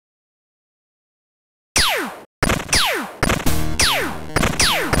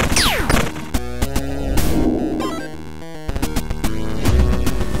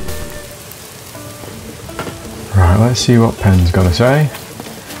Let's see what Pen's got to say.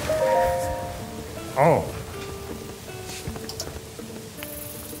 Oh.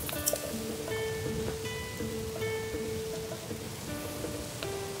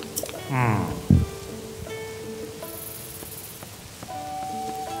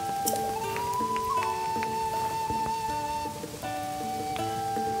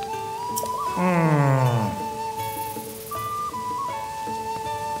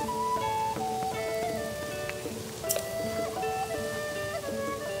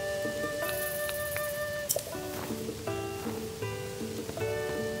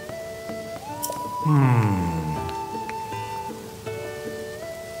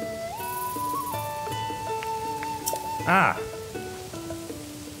 Ah.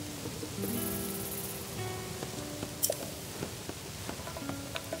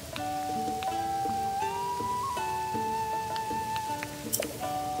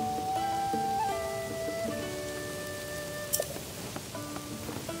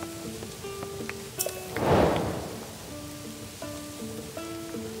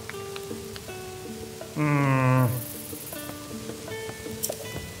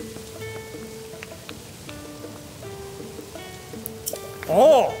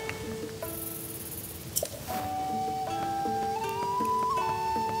 Oh.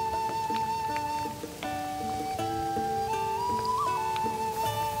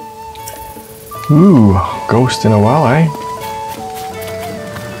 Ooh, ghost in a well, eh?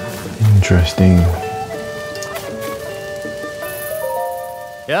 Interesting.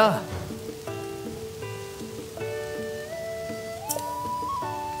 Yeah.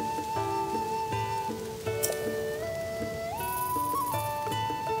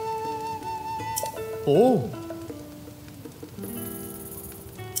 Oh.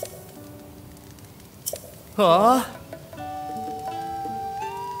 Hả?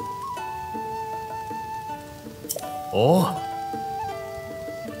 Oh.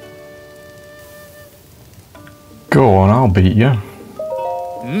 Go on, I'll beat you.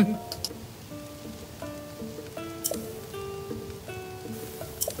 Hmm?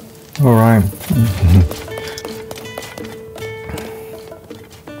 All right.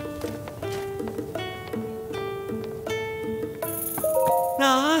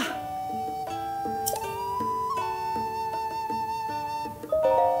 Nè.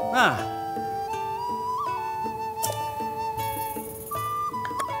 À.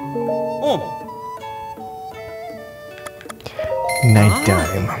 Oh. Night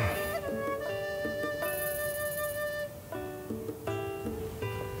time.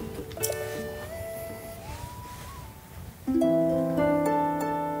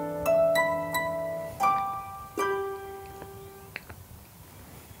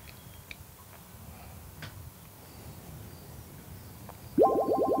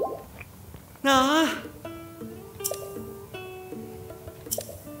 Nè.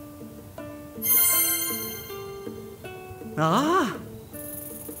 Đó.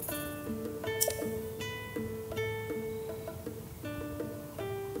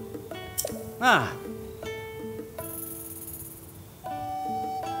 À.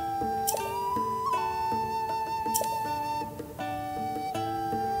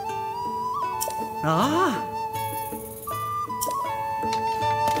 Đó.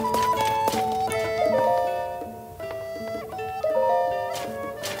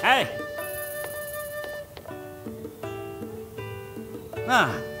 Ê. À.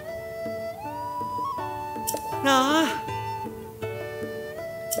 Đó.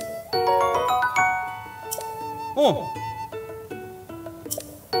 Ồ.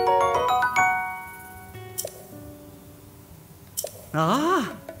 Đó.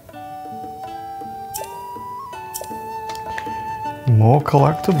 More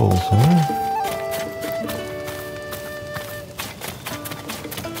collectibles, huh?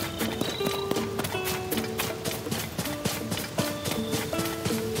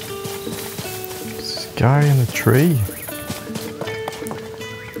 Guy in the tree.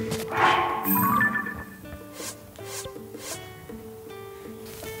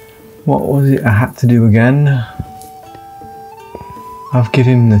 What was it I had to do again? I've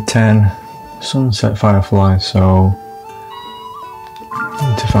given him the 10 sunset fireflies, so I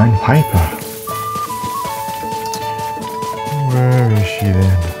need to find Piper. Where is she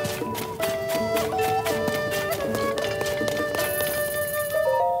then?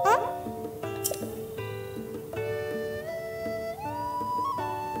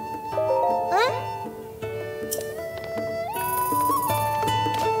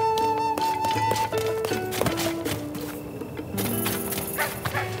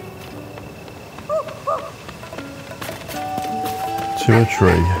 To a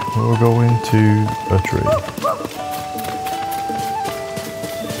tree. We'll go into a tree.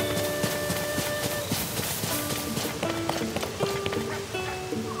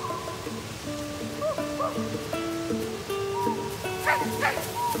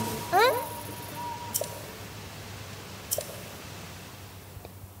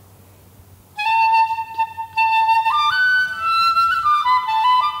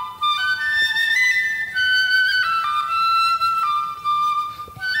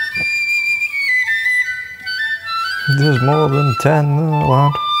 There's more than 10 there,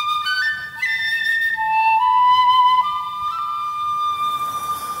 lad.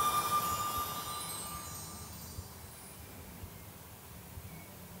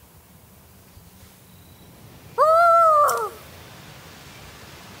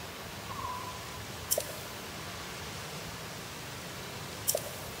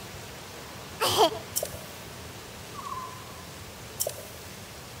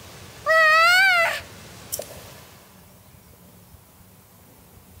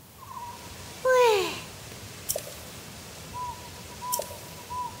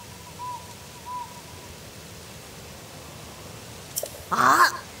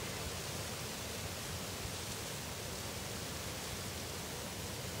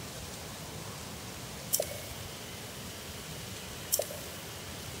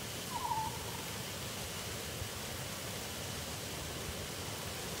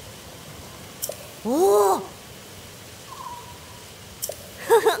 Oh!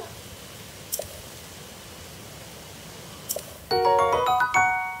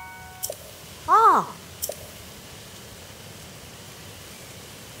 Ah!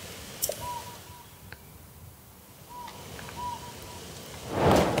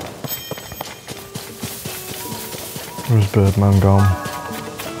 Where's Birdman gone?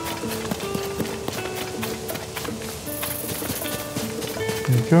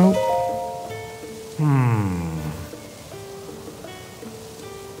 There you go.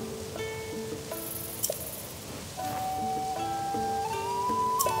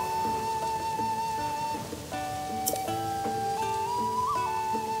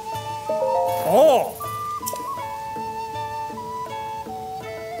 Oh!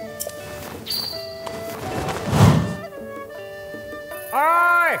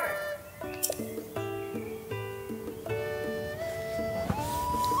 Aye!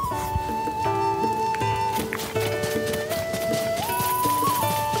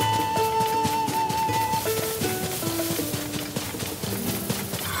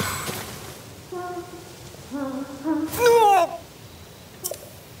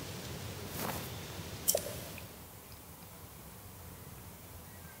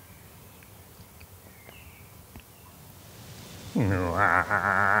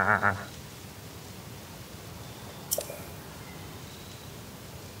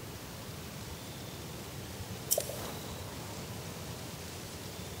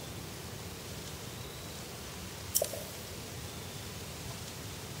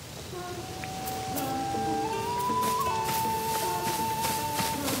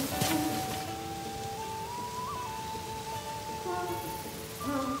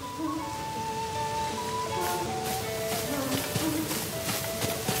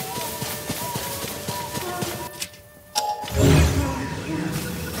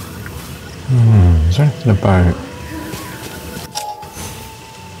 Is there anything about...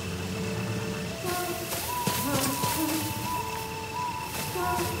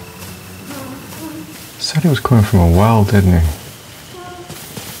 Said he was coming from a well, didn't he?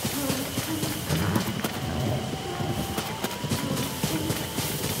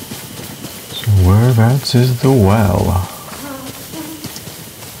 So whereabouts is the well?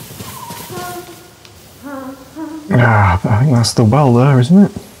 Ah, I think that's the well there, isn't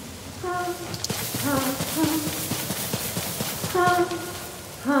it?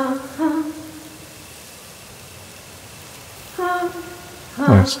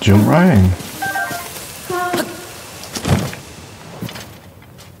 Let's jump right in.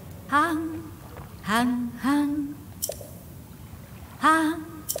 Hang, hang, hang. Hang,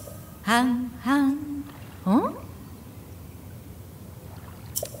 hang, hang. Huh?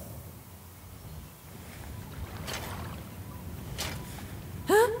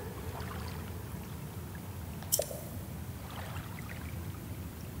 Huh?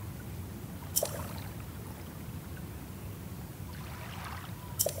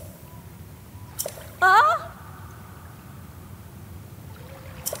 Ah!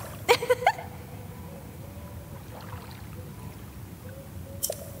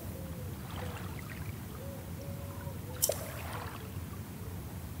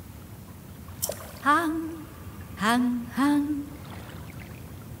 Hang, hang, hang.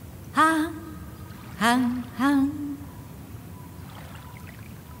 Hang, hang, hang.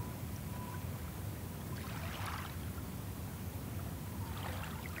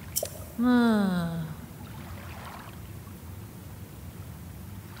 Ah.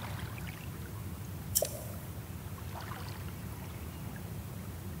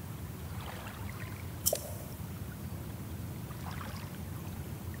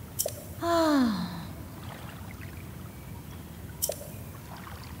 Ah.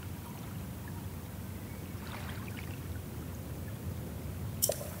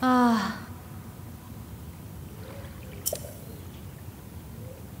 Ah.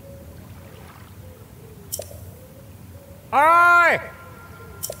 Aye!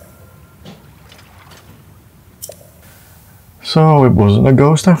 So it wasn't a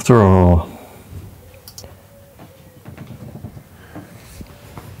ghost after all.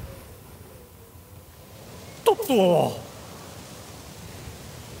 Toto!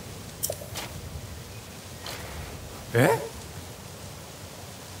 Eh?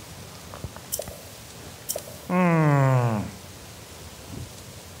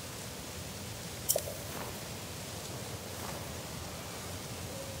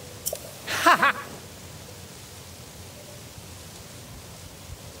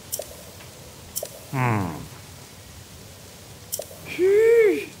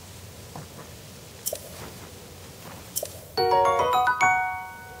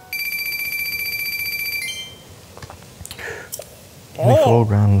 Only £4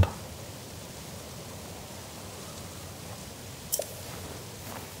 grand.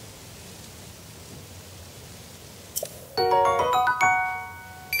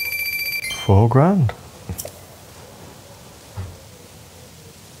 £4 grand.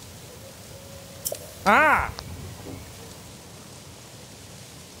 Ah!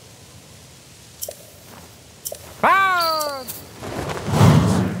 Ah!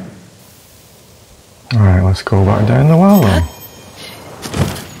 Alright, let's go back down the well then.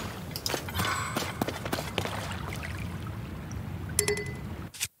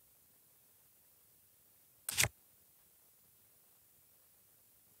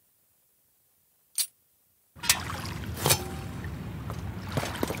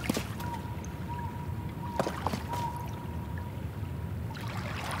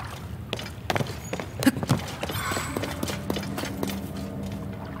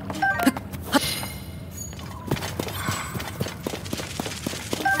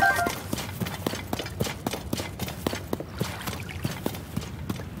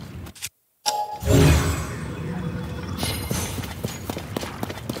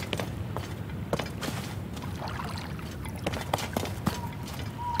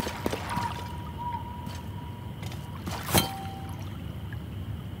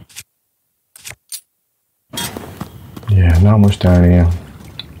 Yeah, not much down here.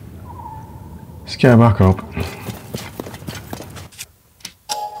 Let's get back up.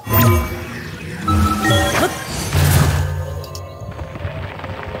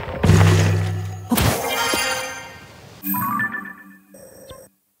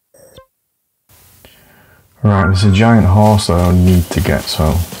 Right, there's a giant horse that I need to get, so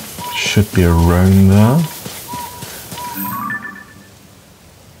it should be around there.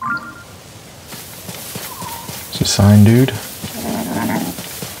 It's a sign, dude.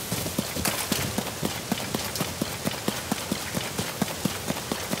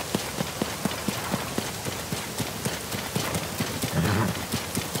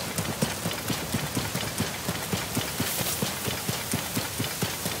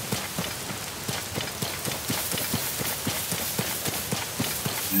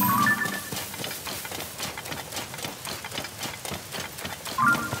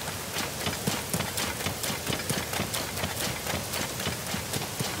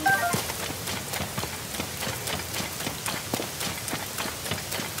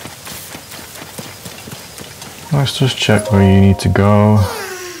 Let's just check where you need to go.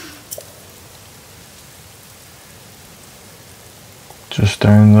 Just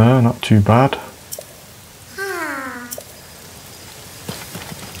down there, not too bad.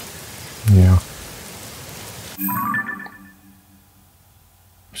 Yeah.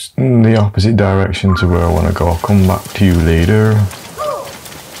 Just in the opposite direction to where I want to go. I'll come back to you later.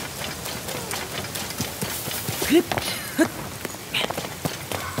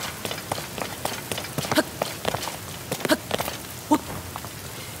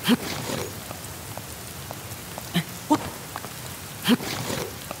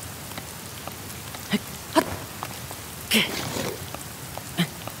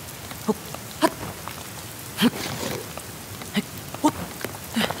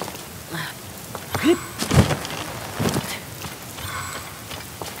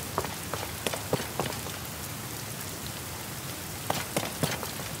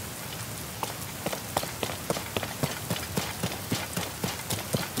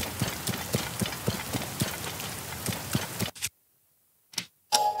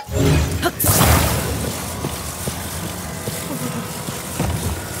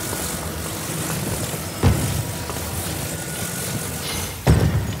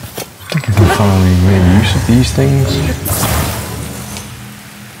 Finally make use of these things.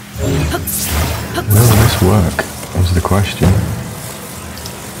 Will this work? Is the question.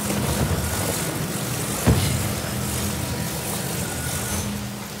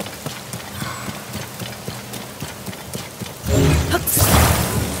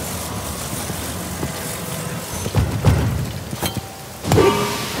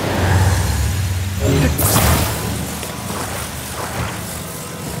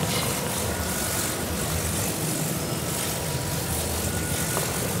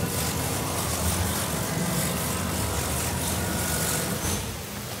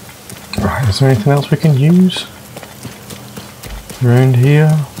 Right, is there anything else we can use around here?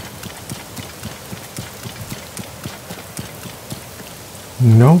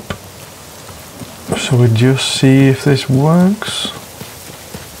 Nope. So we just see if this works.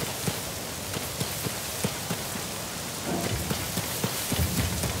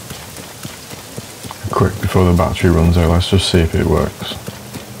 Quick, before the battery runs out, let's just see if it works.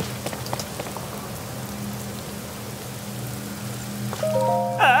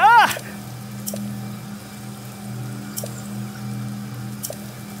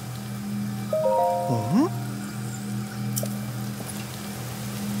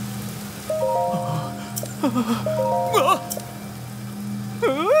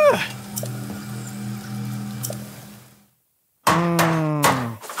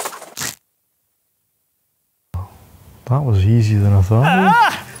 That was easier than I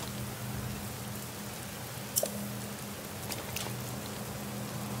thought.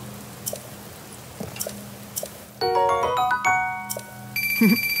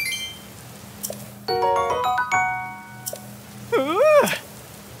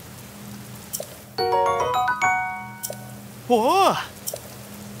 Whoa!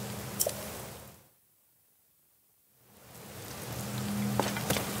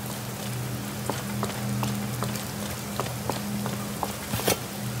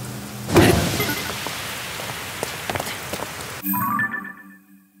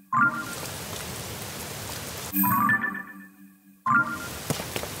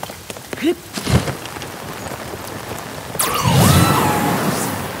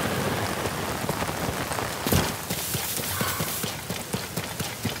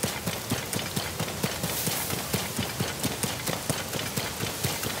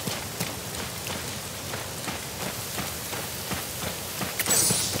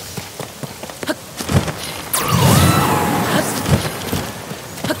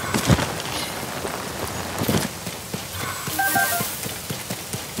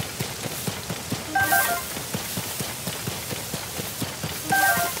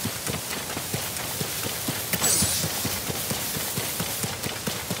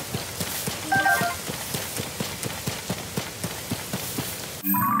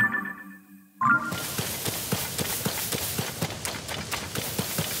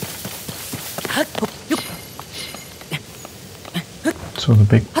 So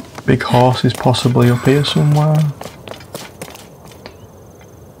the big horse is possibly up here somewhere.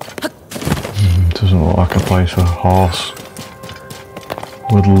 Doesn't look like a place a horse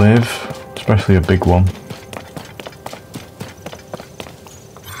would live, especially a big one.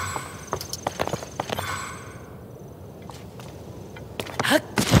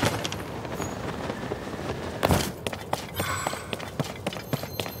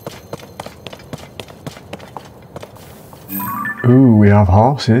 Ooh, we have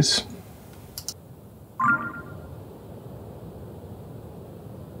horses.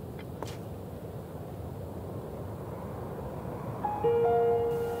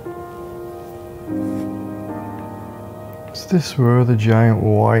 Is this where the giant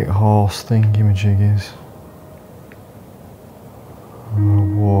white horse thingamajig is? Or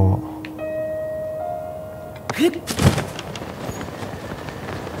what?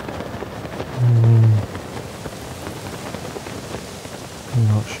 I'm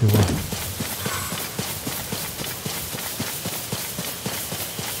not sure.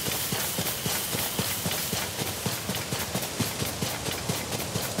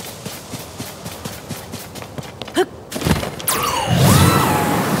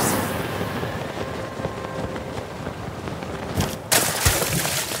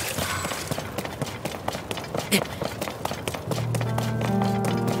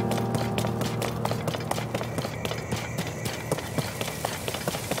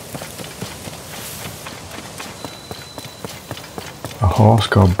 A horse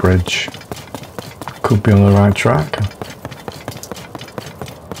god bridge. Could be on the right track.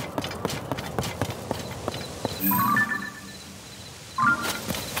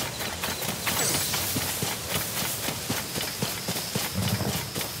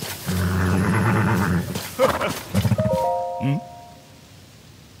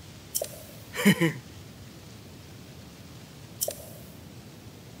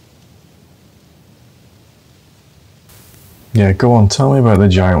 Yeah, go on, tell me about the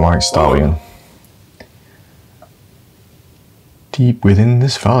giant white stallion. Deep within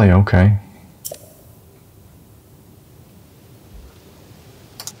this valley, okay.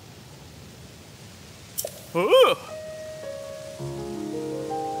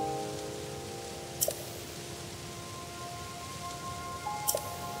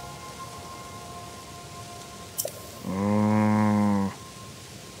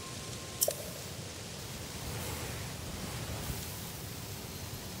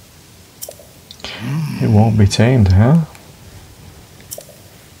 It won't be tamed, huh?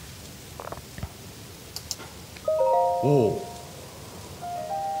 Oh.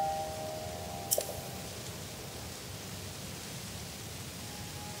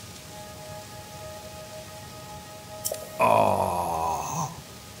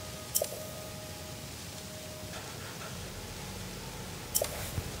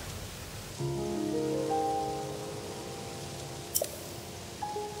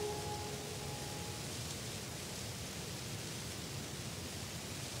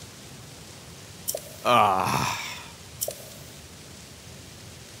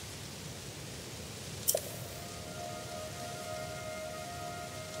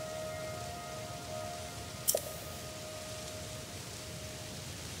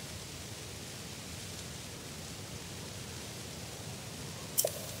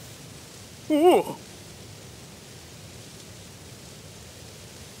 Ooh.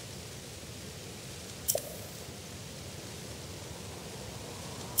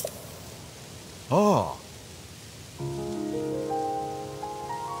 Oh.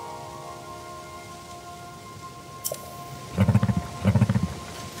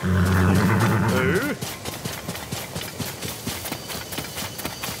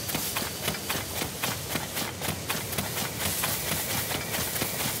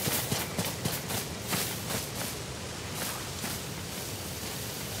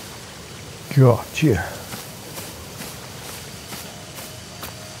 Gotcha.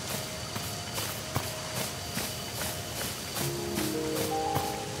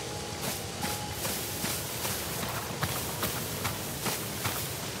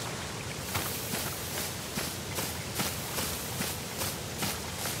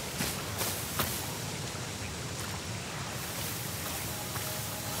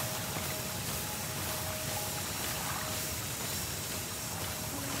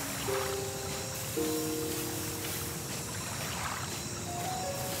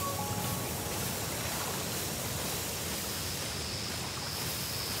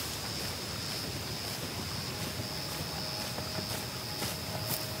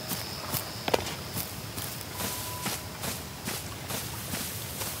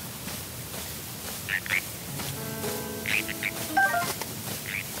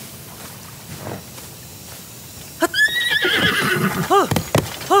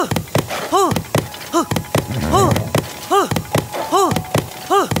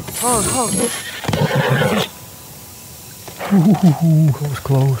 Ooh, that was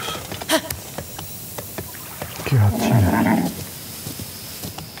close. Gotcha.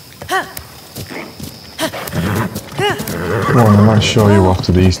 Come on, I might show you off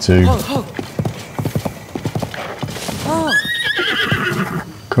to these two.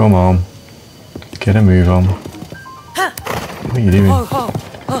 Come on. Get a move on. What are you doing?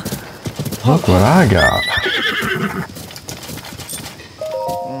 Look what I got.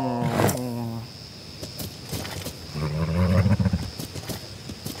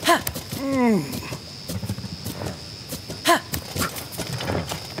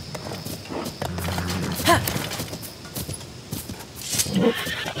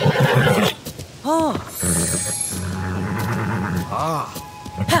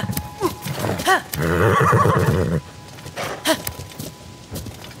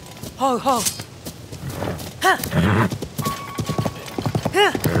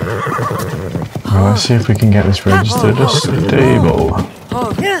 Now let's see if we can get this registered as stable.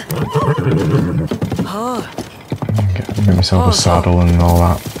 Get myself a saddle and all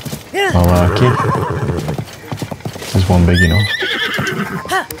that malarkey. There's one big enough.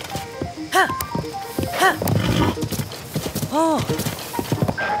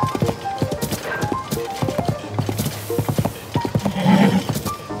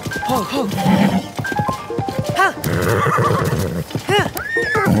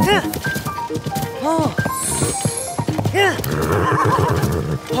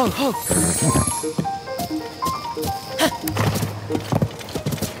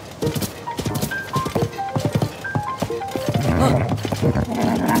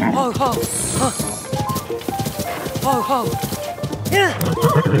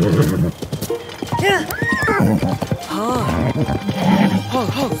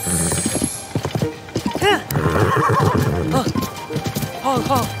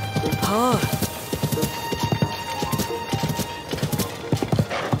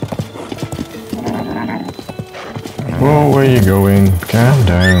 Whoa, where are you going? Calm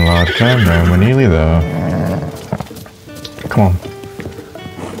down, lad, calm down, we're nearly there. Come on.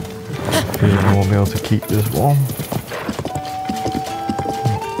 I won't be able to keep this one.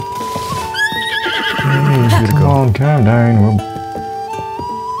 Come on, calm down.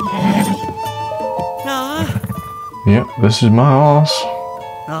 Yep, this is my horse.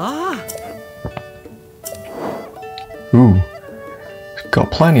 Ooh. It's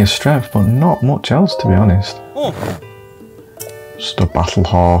got plenty of strength, but not much else, to be honest. Just a battle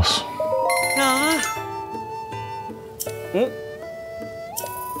horse.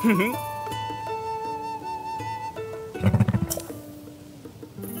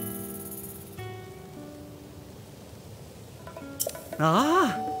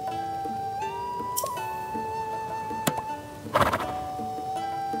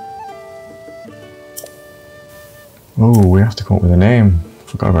 Oh, we have to come up with a name.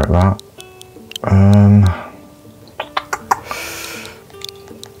 Forgot about that.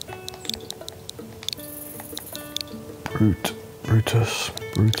 Brutus.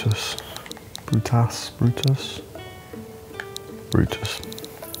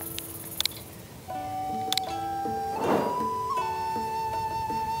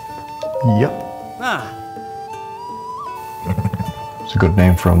 Yep. It's a good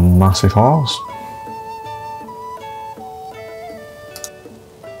name for a massive horse.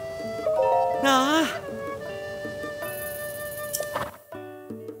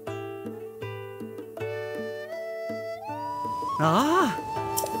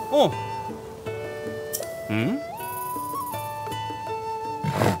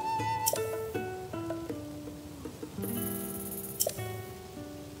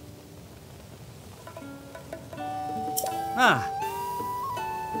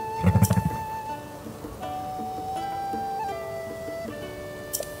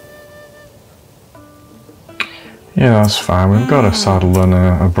 Yeah, that's fine. We've got a saddle and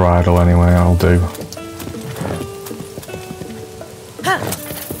a bridle anyway, I'll do.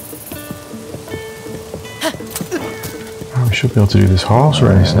 Oh, we should be able to do this horse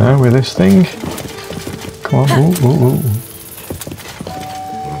race now with this thing. Come on, ooh.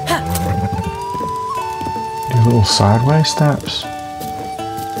 Do little sideways steps.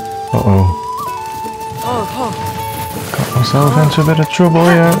 Uh-oh. Got myself into a bit of trouble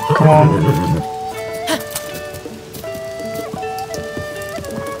here. Come on.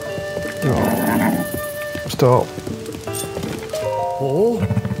 Stop. Oh.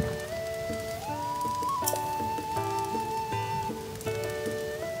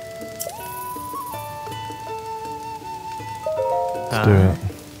 Let's do it.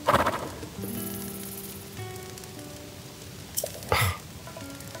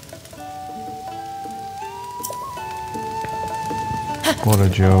 What a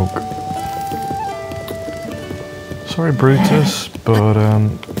joke. Sorry, Brutus, but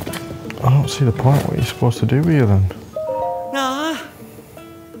I don't see the point. What you're supposed to do with you then?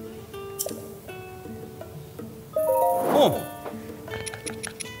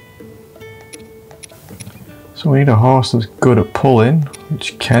 So we need a horse that's good at pulling,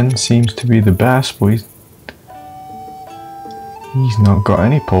 which Ken seems to be the best, but he's not got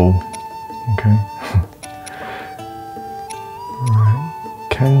any pull. Okay. Right.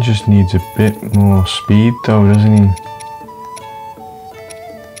 Ken just needs a bit more speed though, doesn't he?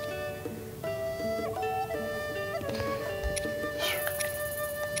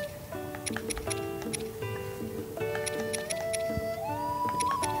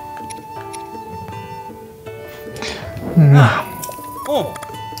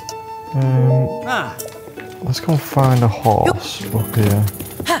 Let's go find a horse up here.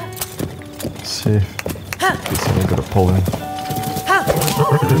 Let's see if it's any good at pulling.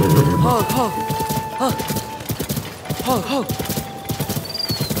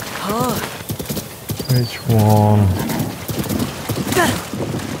 Which one?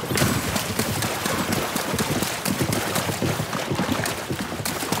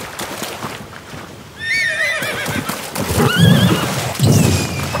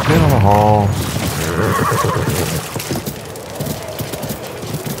 Get on the horse.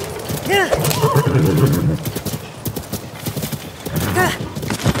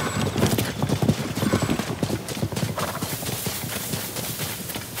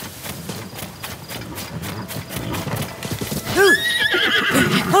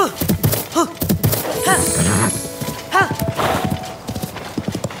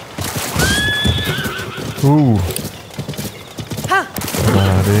 Ooh. Bad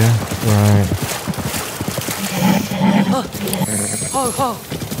idea. Right.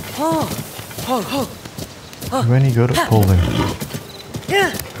 Are you any good at pulling?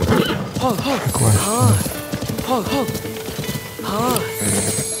 Good question.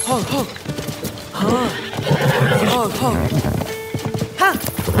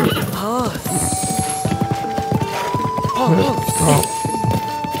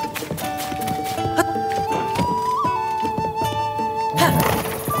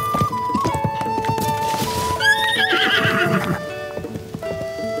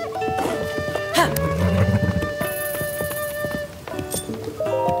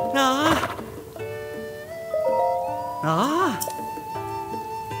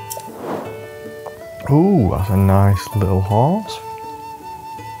 Ooh, that's a nice little horse.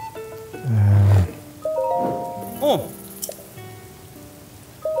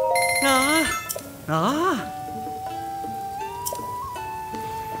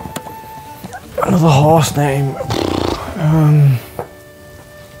 Another horse name.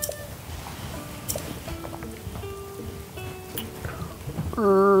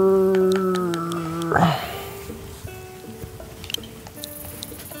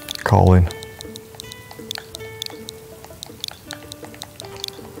 Colin.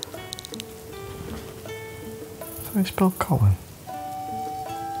 How do you spell Colin?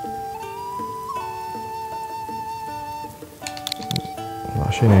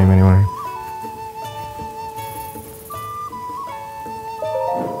 That's your name anyway.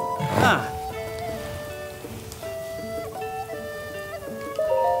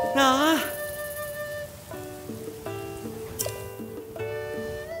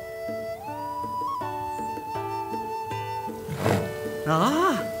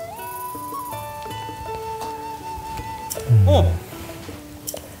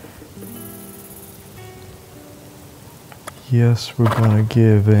 Yes, we're gonna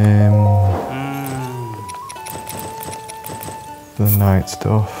give him the night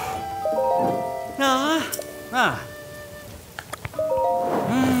stuff.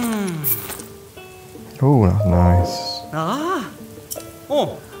 Oh, that's nice.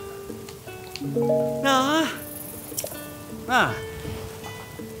 Yeah.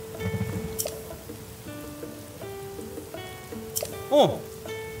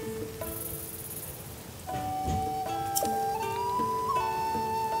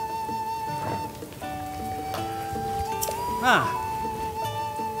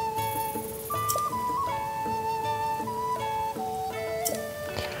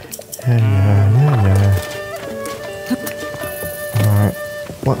 Alright,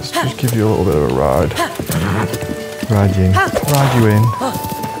 let's just give you a little bit of a ride. Ride you in.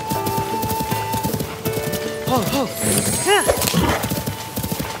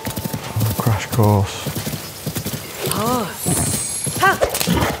 Crash course.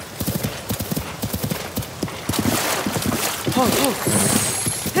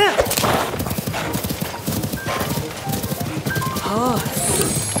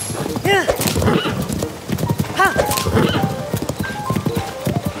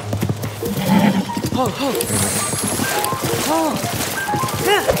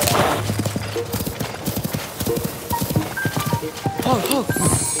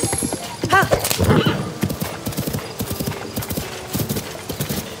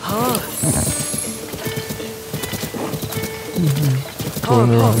 Going in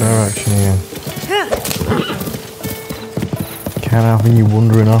the wrong direction here. Can't have you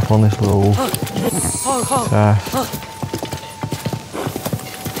wandering off on this little test.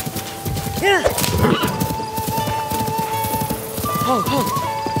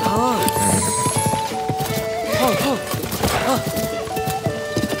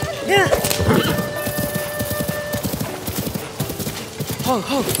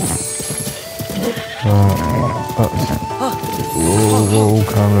 Whoa,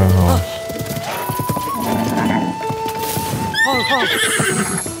 calm down, horse.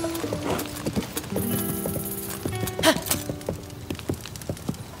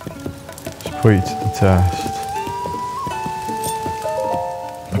 Just put you to the test.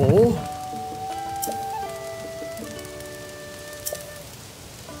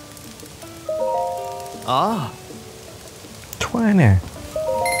 Oh. 20.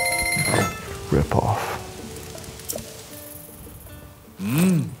 Rip off.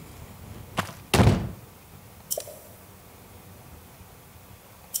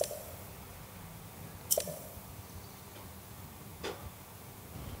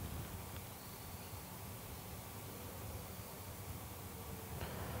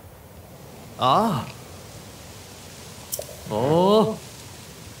 Oh.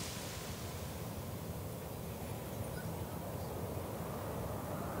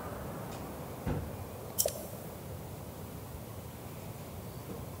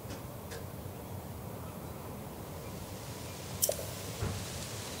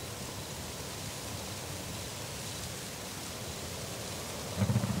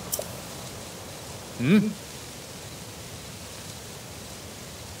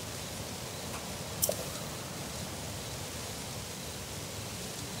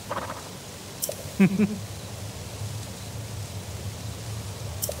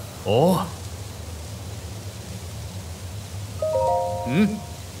 Oh.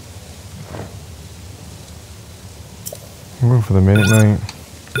 Move for the minute, mate.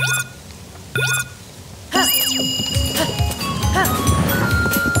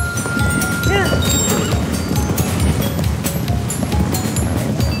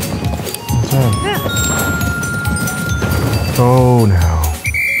 Oh no.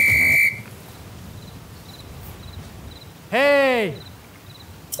 Hey.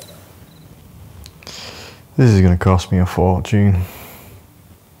 This is going to cost me a fortune.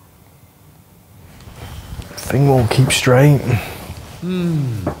 Thing won't keep straight.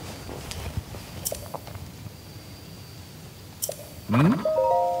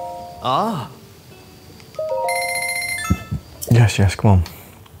 Ah. Yes, yes, come on.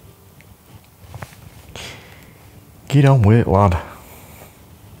 Get on with it, lad.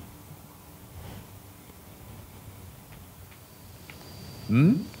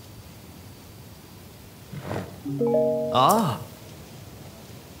 Ah.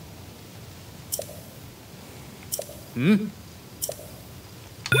 I'm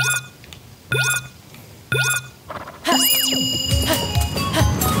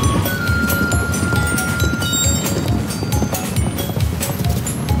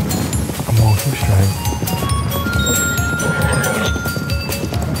walking straight.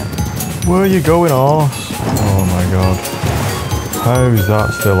 Where are you going, horse? Oh my god. How is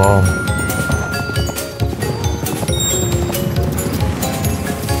that still on?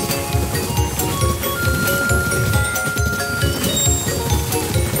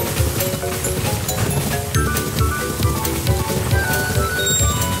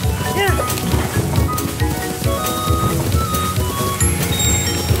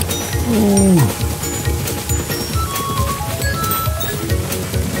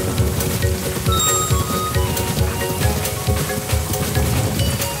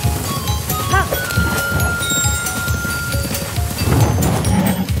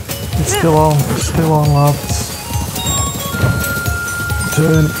 Still on, lads.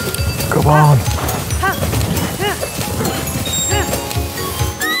 Turn. Come on.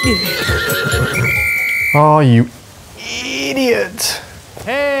 Oh, you idiot.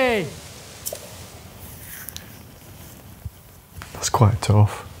 Hey. That's quite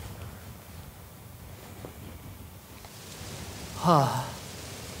tough. Ah.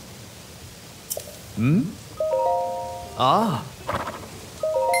 Ah.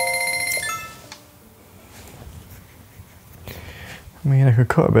 I mean, I could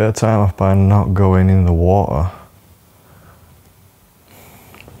cut a bit of time off by not going in the water.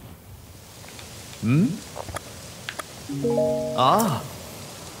 Ah.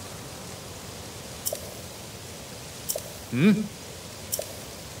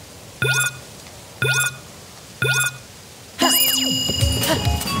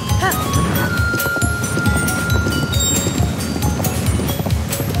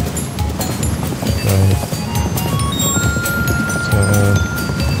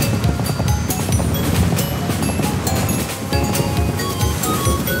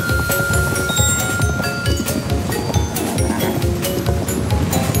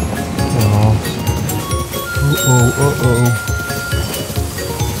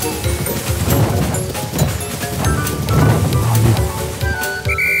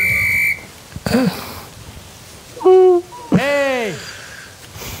 Hey!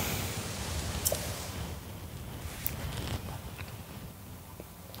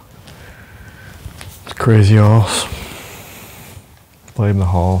 It's crazy horse. Blame the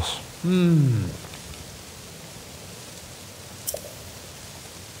horse.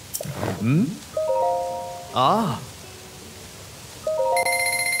 Ah.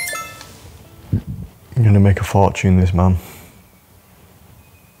 I'm gonna make a fortune, this man.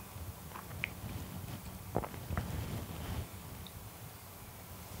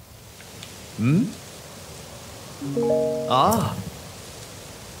 Ah.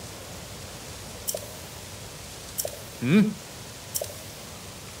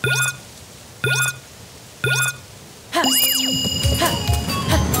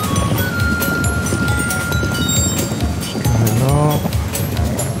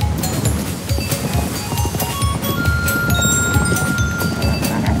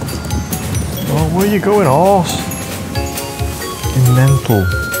 Where are you going, horse? You mental.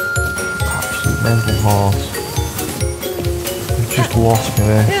 Absolute mental horse. You've just lost me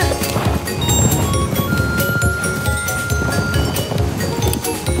there.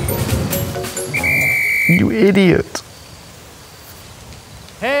 You idiot.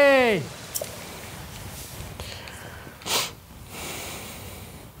 Hey!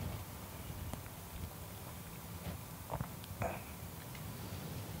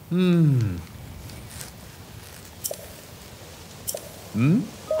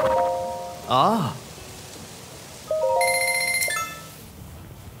 Ah.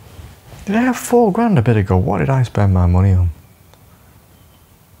 Did I have $4 a bit ago? What did I spend my money on?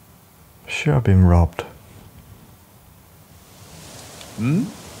 Sure, I've been robbed.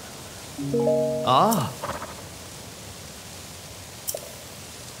 Ah.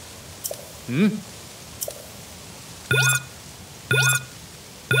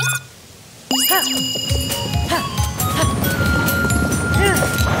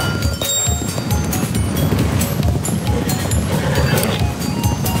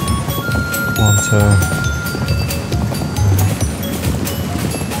 One turn.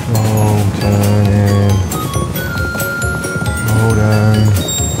 Oh, turn in. Hold down.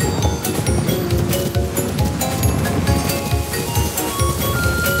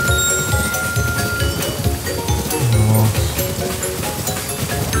 North.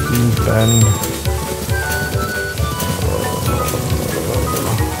 Bend.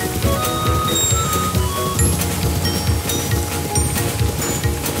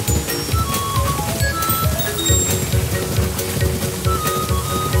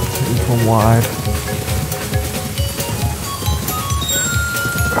 From wide.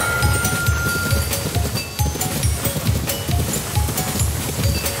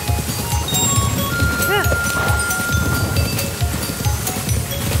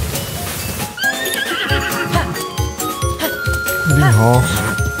 The horse.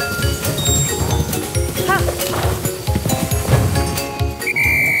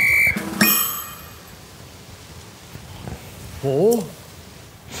 Oh.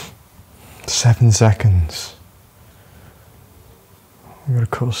 7 seconds. I'm gonna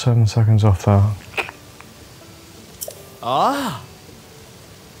cut 7 seconds off that. Ah.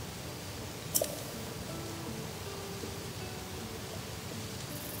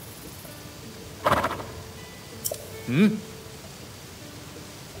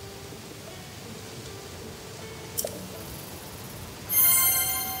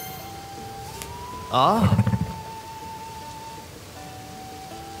 Ah.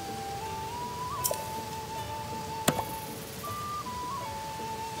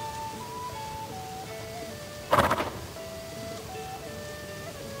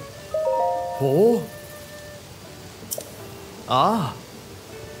 Oh. Ah.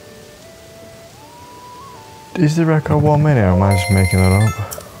 Is the record 1 minute or am I just making that up?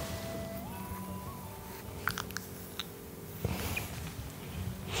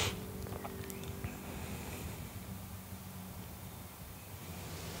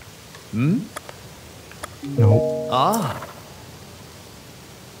 No. Ah.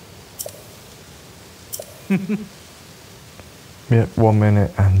 Yep, 1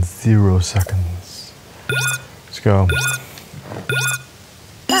 minute and 0 seconds. Let's go.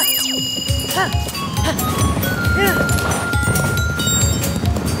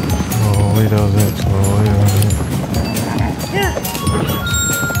 Slowly does it, slowly does it.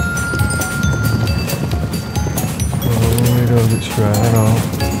 Slowly does it, straight up.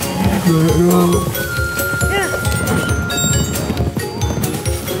 Straight up.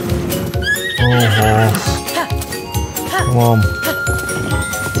 Oh, horse. Come on.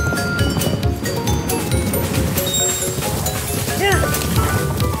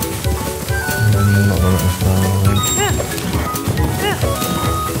 I'm not gonna let this down, I think.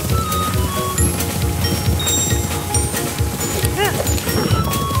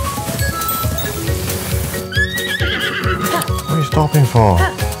 What are you stopping for?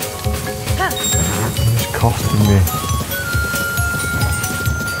 It's costing me.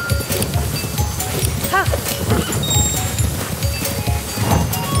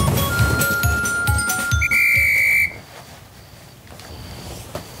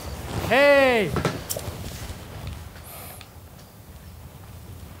 Hey!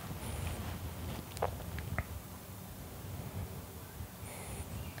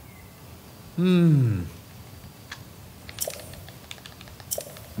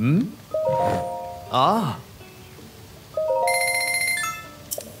 Ah.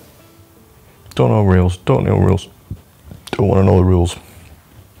 Don't know rules, don't know rules. Don't want to know the rules.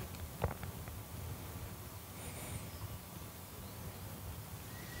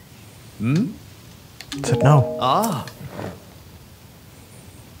 Said no. Ah.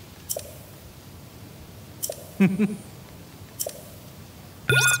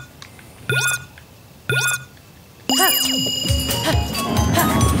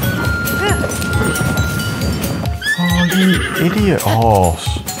 You idiot horse.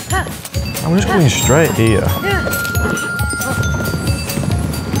 I'm just going straight here.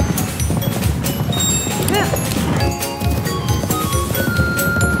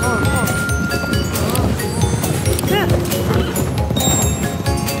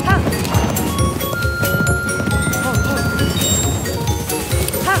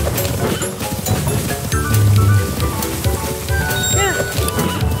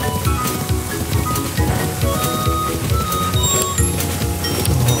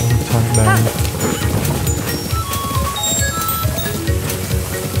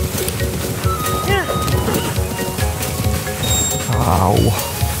 Ow.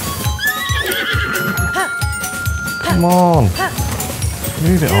 Come on.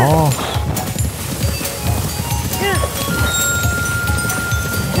 Move it off.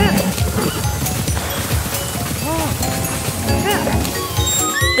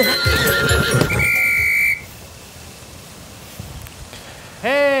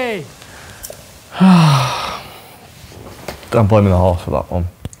 Hey! I'm blaming the horse for that one.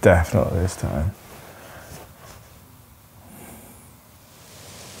 Definitely this time.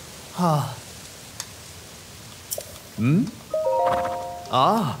 Hmm?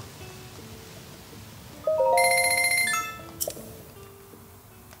 Ah.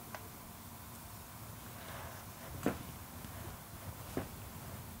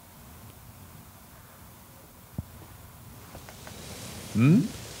 Hmm?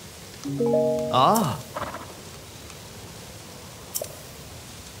 Ah.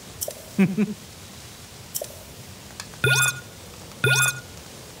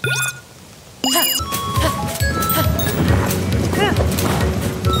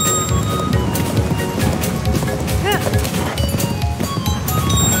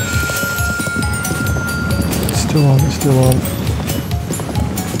 Still on, it's still on.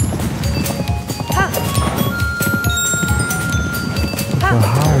 For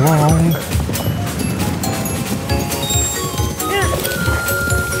how long?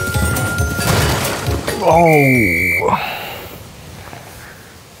 Oh!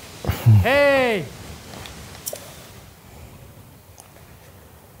 Hey!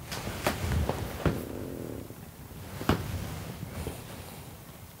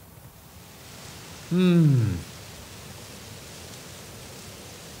 Hmm.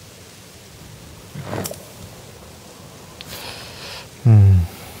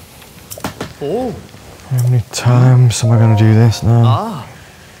 Oh. How many times am I going to do this now? Ah.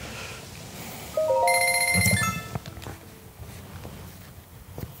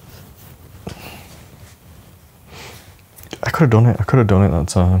 I could have done it. I could have done it that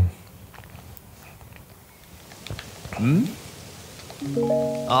time. Hmm?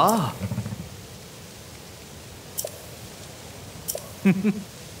 Ah.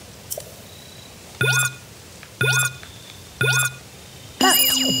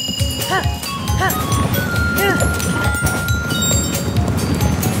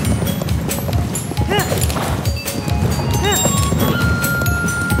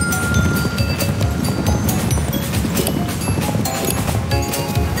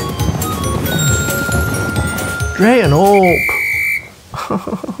 Straighten up!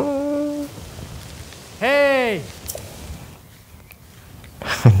 Hey!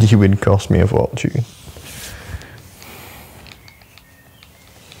 You would cost me a fortune.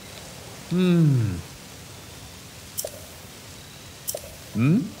 Hmm.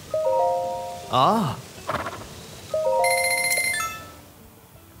 Hmm? Ah.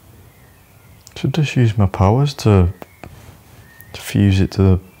 Should just use my powers to fuse it to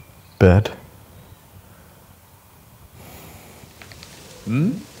the bed.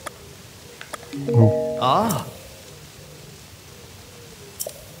 Hmm? Oh. Ah.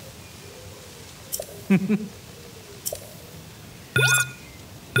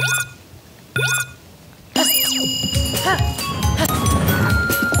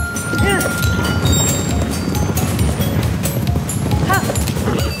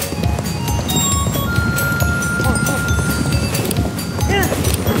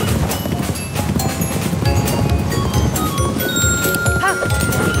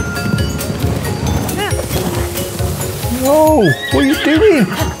 No! What are you doing?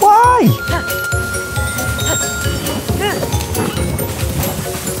 Why?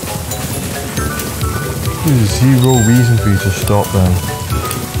 There's zero reason for you to stop then.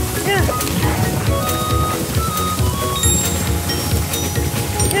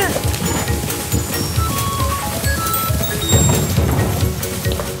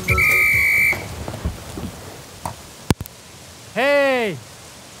 Hey!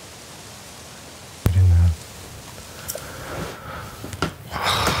 Get in there.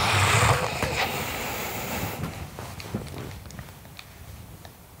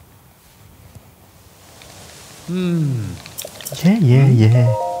 Yeah.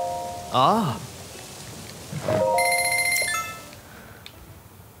 Ah.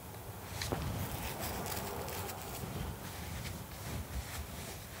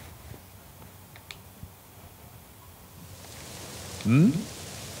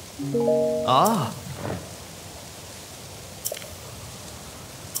 Ah.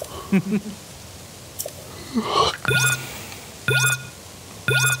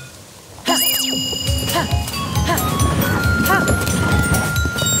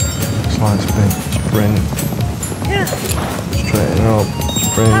 Slide sprint. Straighten up.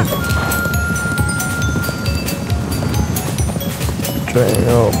 Sprint. Straighten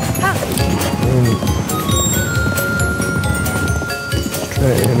up.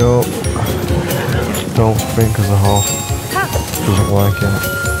 Straighten up. Don't sprint because the horse doesn't like it.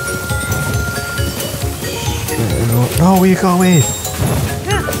 Straighten up. No, where you going?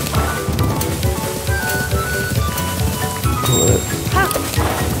 No.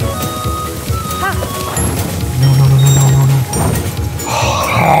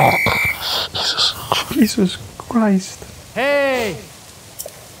 Jesus Christ. Hey!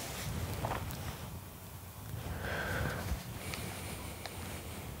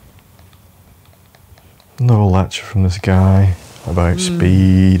 Another lecture from this guy about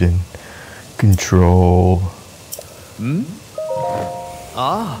speed and control.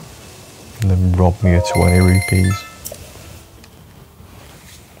 Ah. And then robbed me of 20 rupees.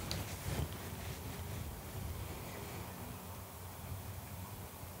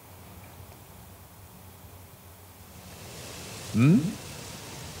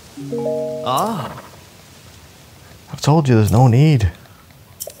 Ah. I've told you there's no need.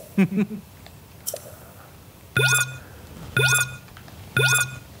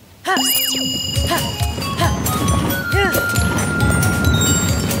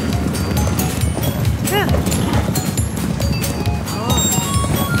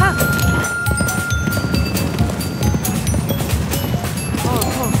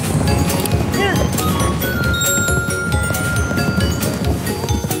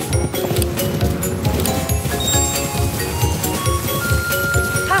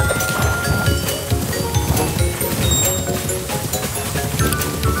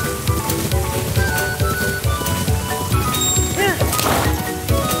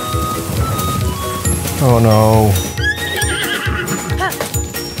 Oh no.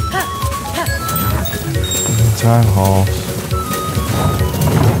 Time horse.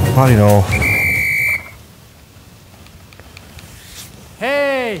 Bad enough.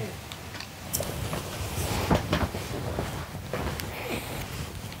 Hey!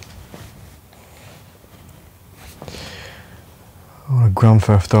 I want a Grand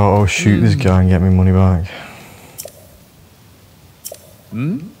Theft Auto, shoot this guy and get me money back.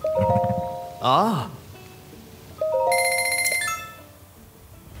 Ah.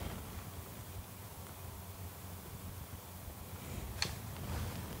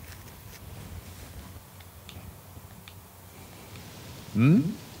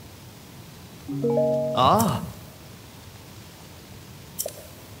 Ah.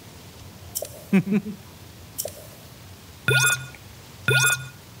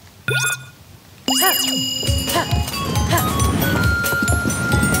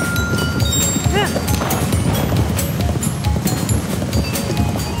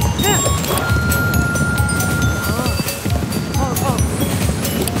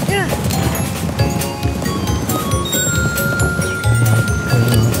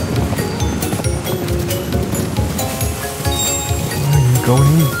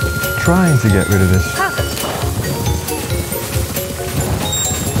 Going, trying to get rid of this.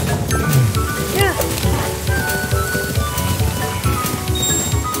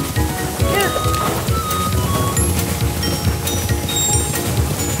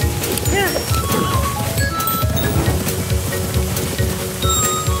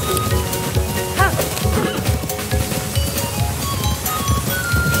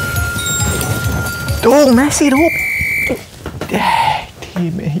 Don't mess it up.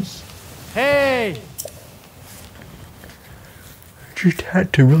 Dear me. Hey! Just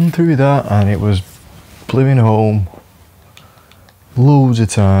had to run through that and it was Blynne home loads of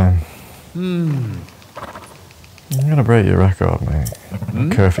time. I'm gonna break your record, mate. I don't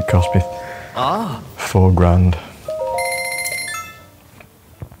care if it cost me Ah. 4 grand.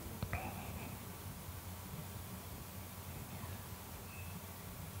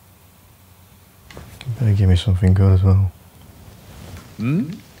 Better give me something good as well.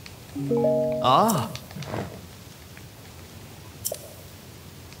 Ah.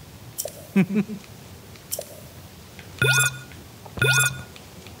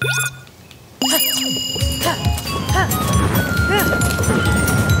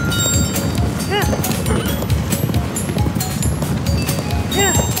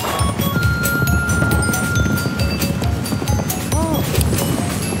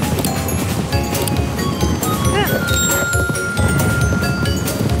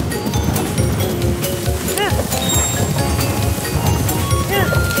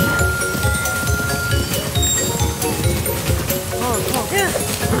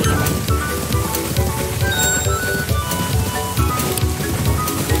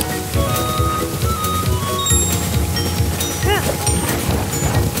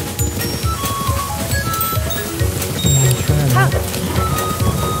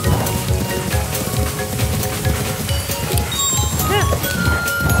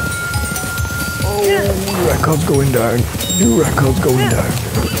 Record's going down. New record's going down.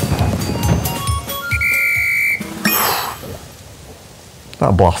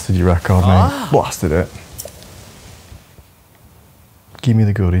 That blasted your record, mate. Blasted it. Give me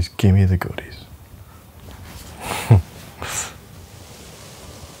the goodies. Give me the goodies.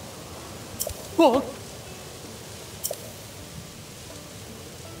 What?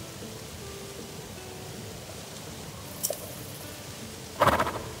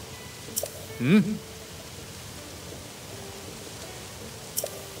 Hmm?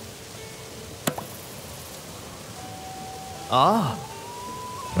 Ah.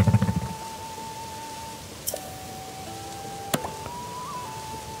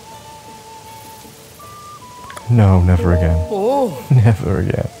 No, never again. Oh. Never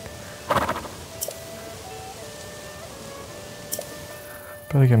again.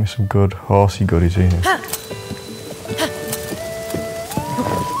 Better get me some good horsey goodies here.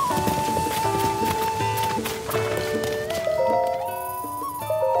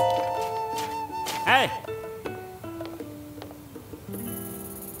 Hey.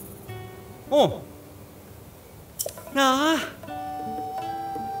 Oh. Nah.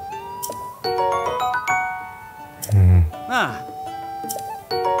 Ah.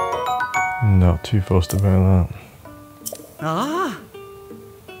 Not too fussed about that. Ah.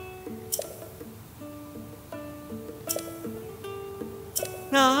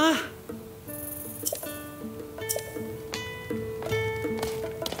 Nah.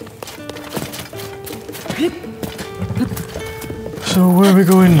 So where are we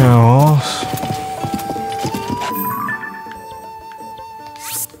going now, horse?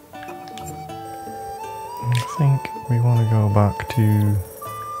 I think we want to go back to...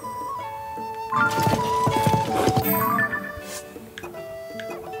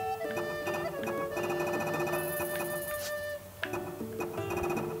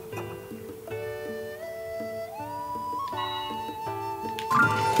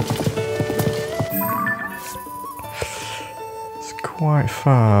 quite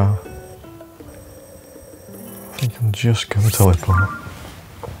far. I think I'm just going to teleport.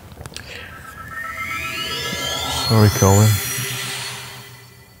 Sorry, Colin.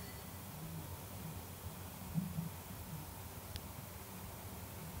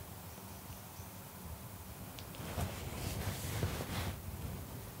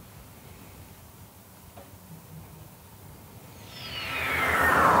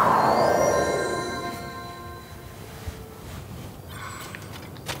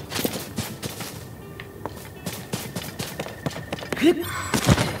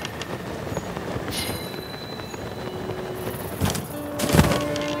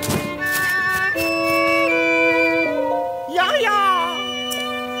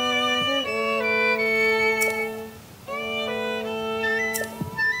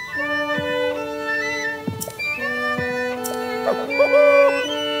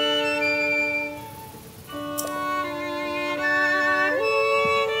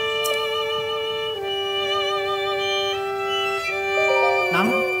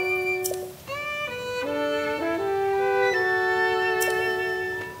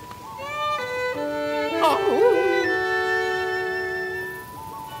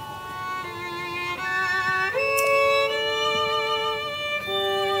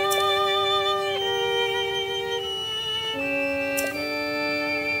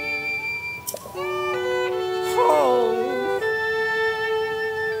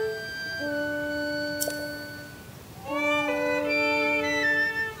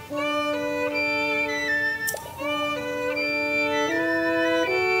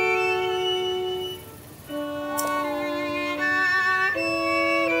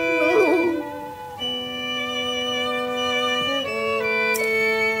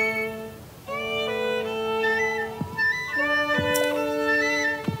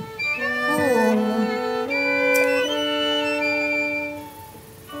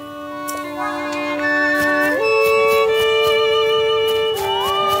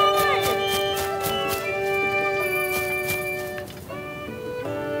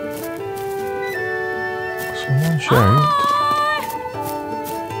 shout.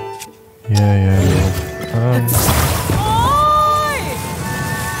 Yeah.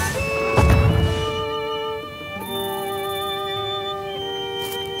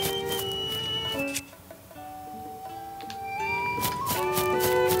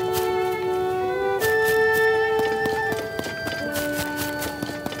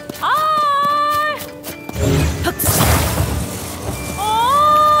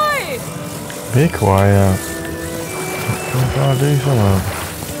 Be quiet. I'm trying to do something.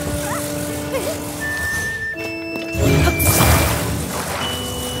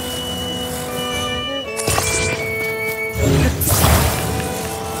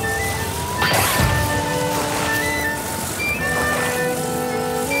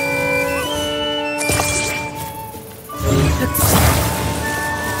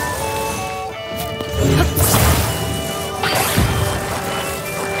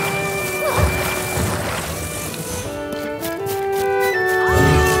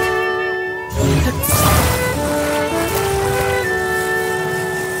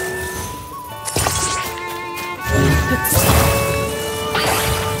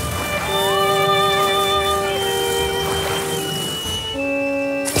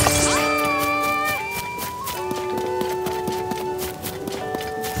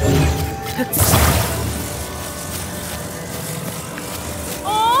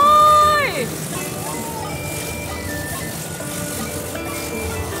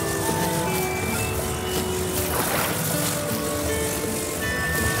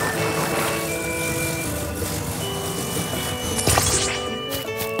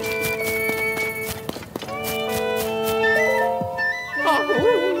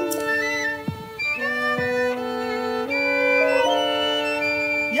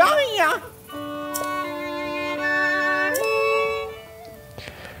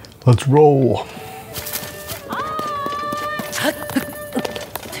 Let's roll. Run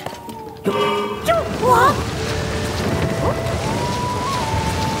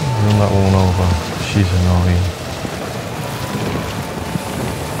that one over. She's annoying.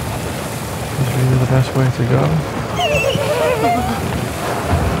 Is really the best way to go?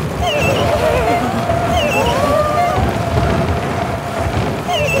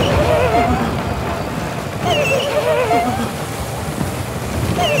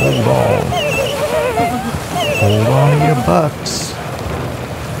 Hold on. Hold on to your butts.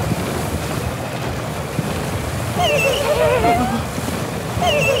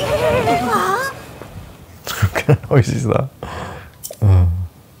 What kind of noise is that?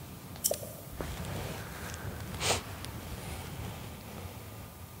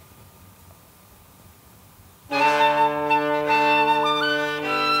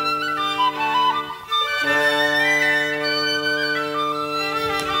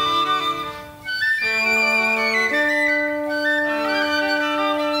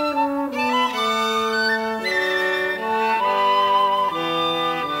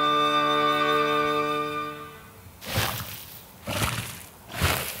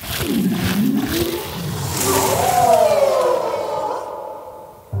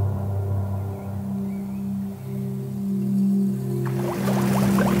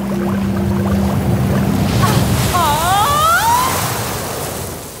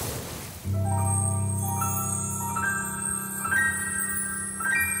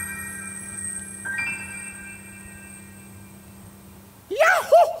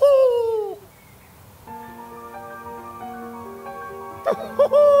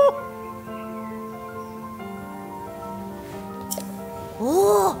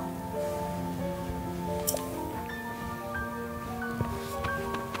 Ooh.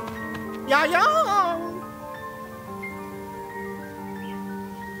 Ja.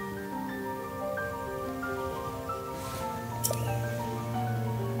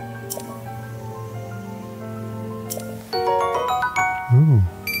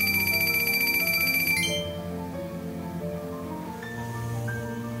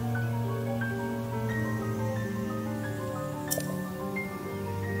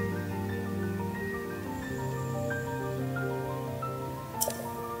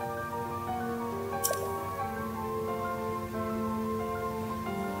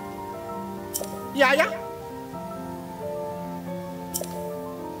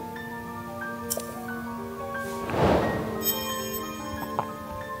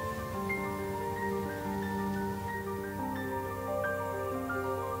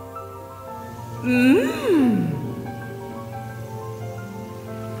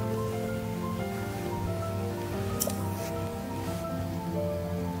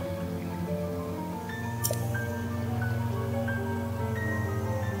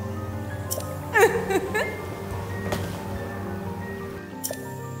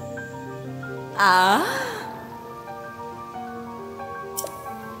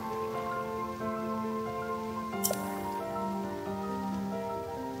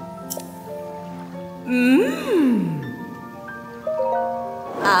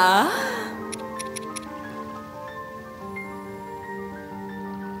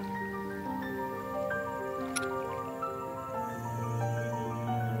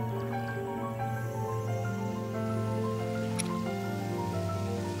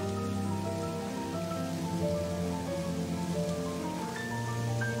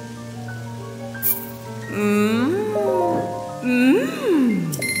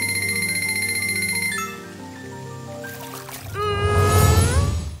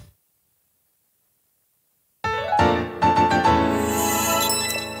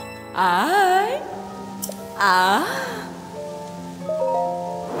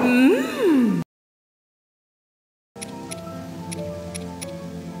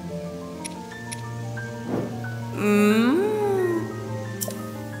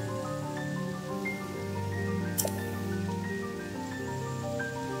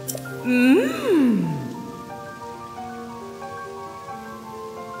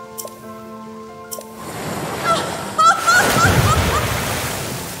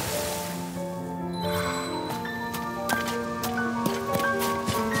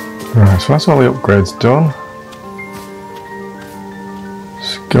 Right, so that's all the upgrades done.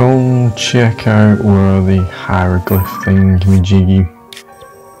 Let's go and check out where the hieroglyph thingy-jiggy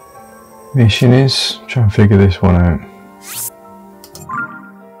mission is. Try and figure this one out.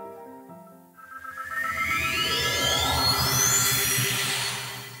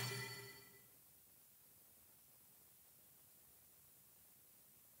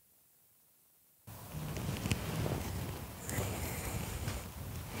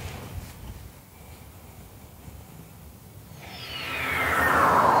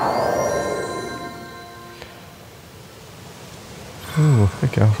 Ooh, be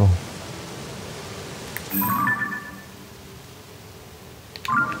careful.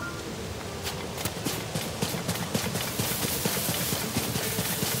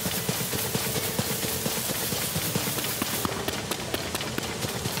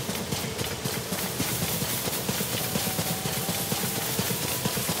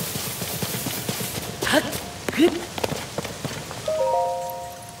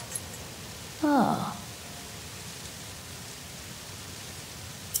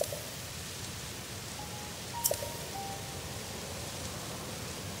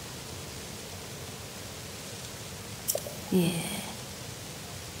 Yeah.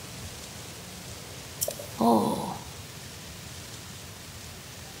 Oh.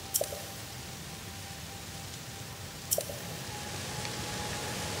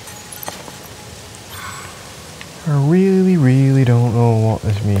 I really don't know what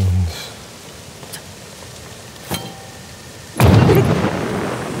this means.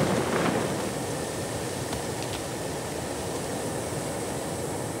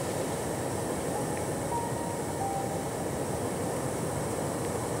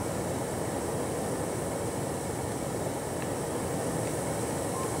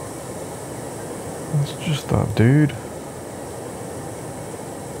 It's just that dude.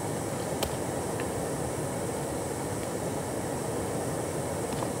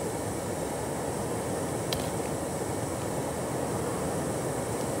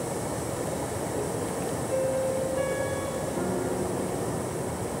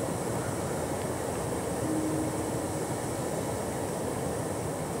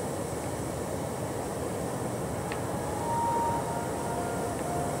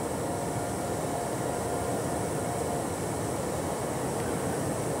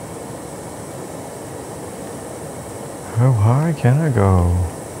 How high can I go?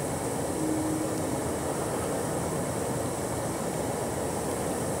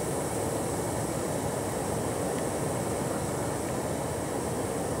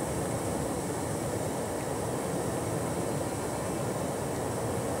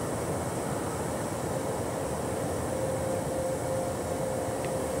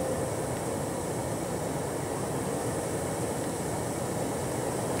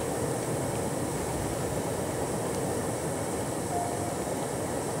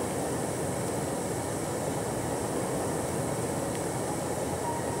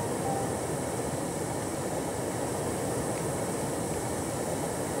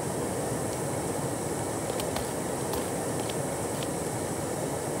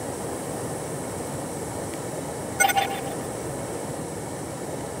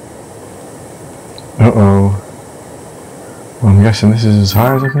 Uh-oh. Well, I'm guessing this is as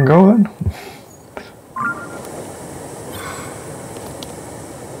high as I can go then?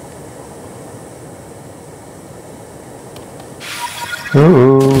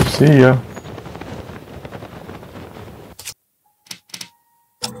 Oh, see ya.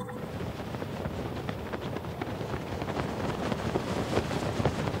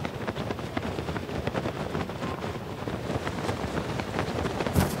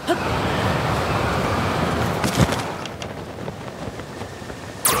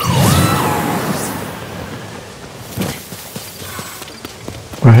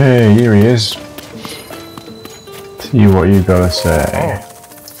 Well, hey, here he is. See what you gotta say.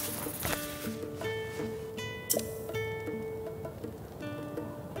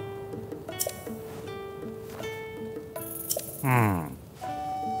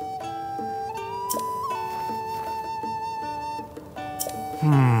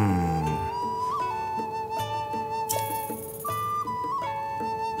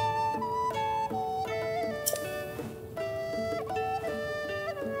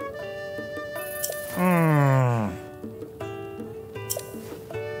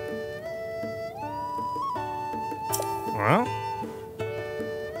 Huh?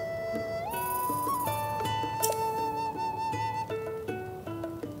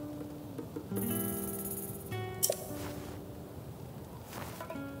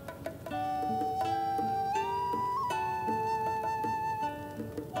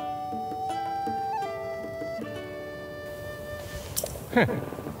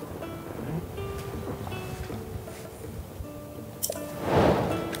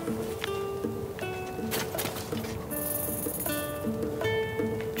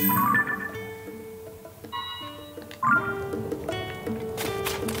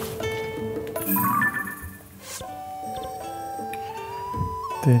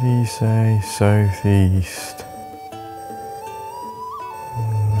 Did he say southeast?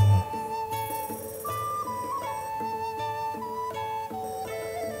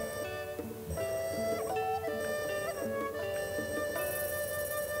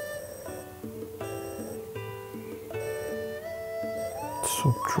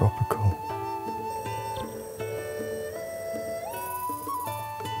 Subtropical.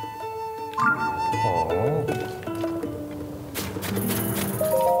 Oh.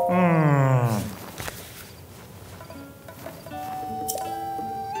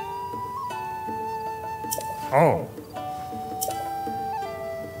 Oh.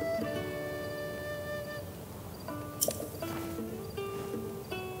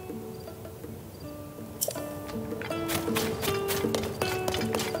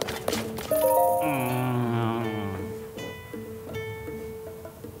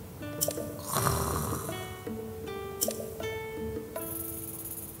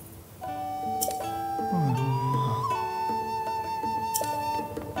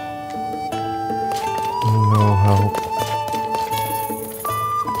 No help.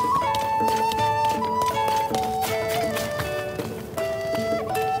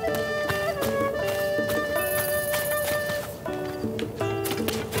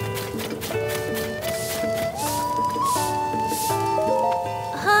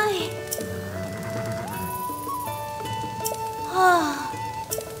 Hi. Ah.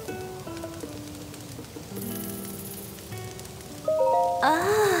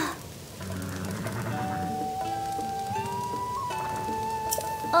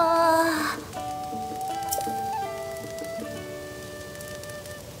 Ah.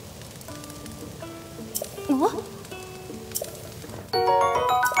 What?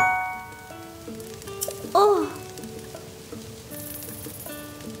 Oh.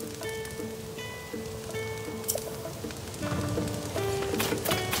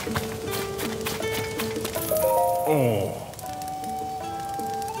 Oh.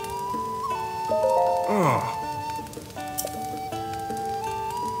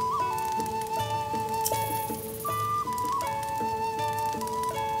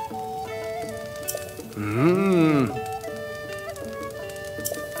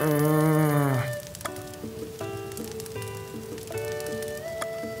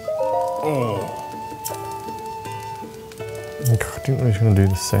 I think we're just going to do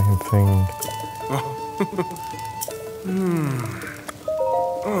the same thing.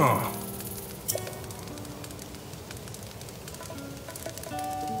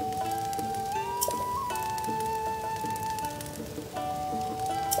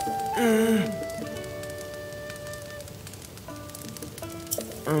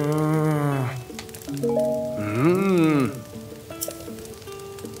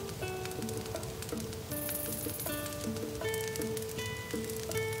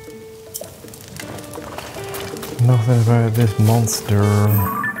 Nothing about this monster.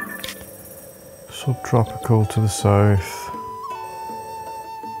 Subtropical to the south.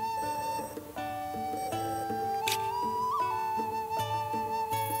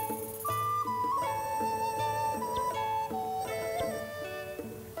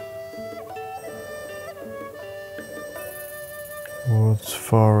 Woods,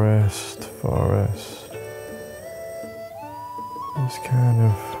 forest, forest. This kind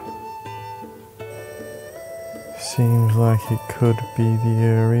of seems like it could be the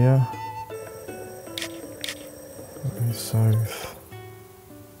area. South.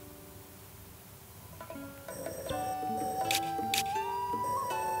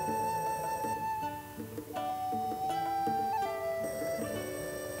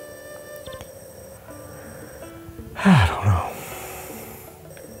 I don't know.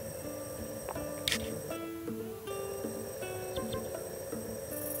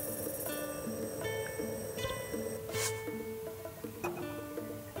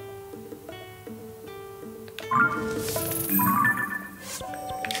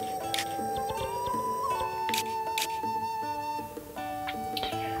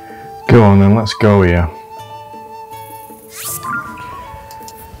 Go on then, let's go here.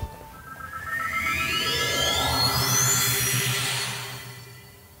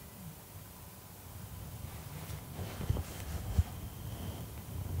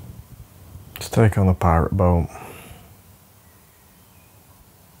 Let's take on the pirate boat.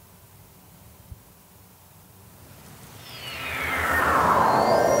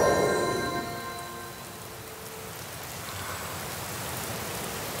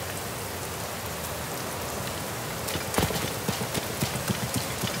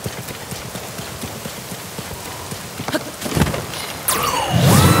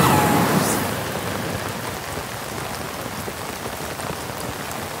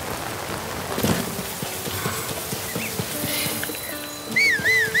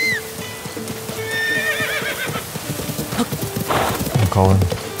 Colin.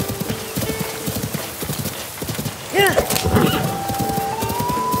 Yeah.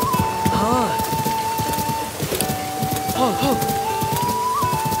 Oh. Oh, oh.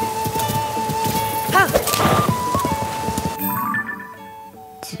 Ha.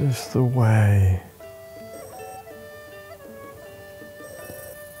 Just the way.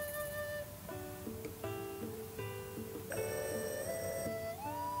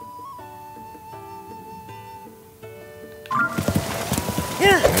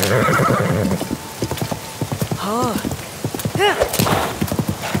 Yeah. Oh. Yeah.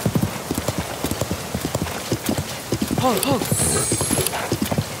 Oh, oh.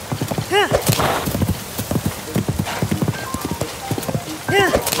 Yeah.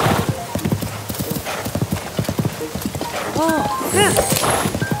 Yeah. Oh, yeah.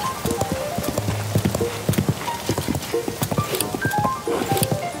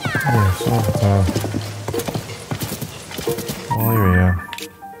 Yes, all the time. While you're here.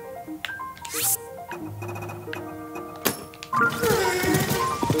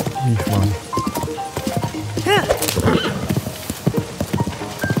 Leaf one. Yeah.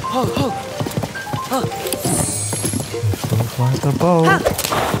 Oh, oh. Oh. This looks like the boat. Ha.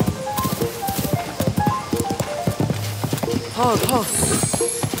 Oh, oh.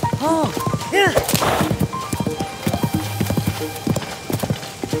 Oh, yeah.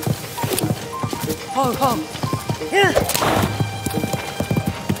 Oh, oh. Yeah.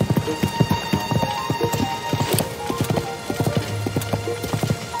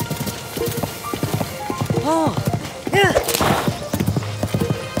 Oh, yeah.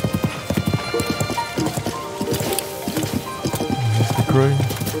 Is this the crew?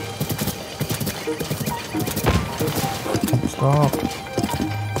 Stop.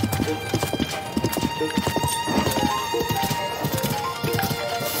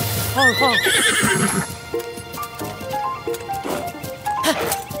 Oh, oh.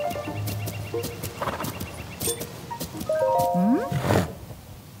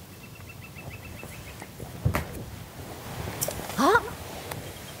 Huh?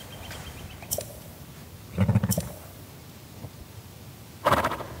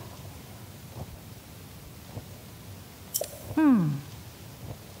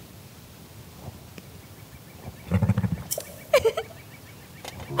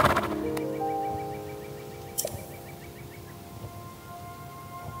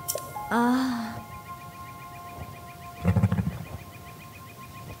 Ah.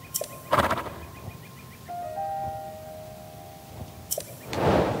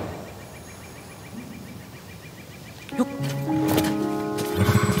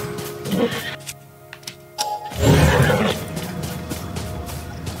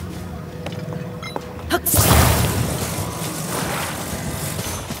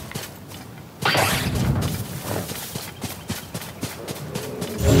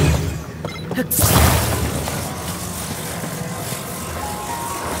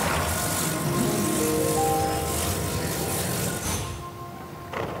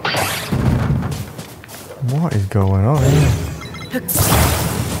 What is going on here? Perfect.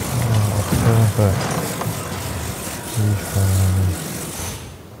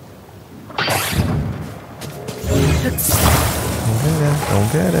 Don't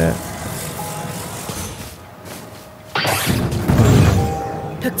get it.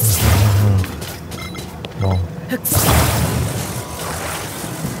 Wrong.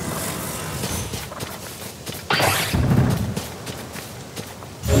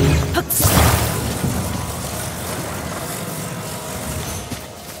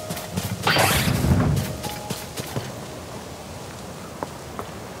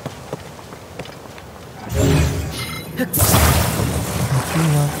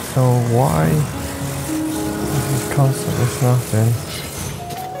 So why is he constantly snapping?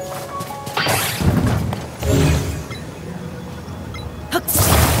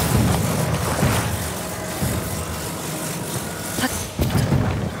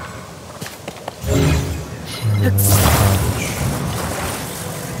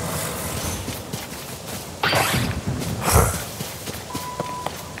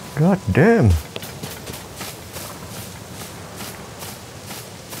 God damn.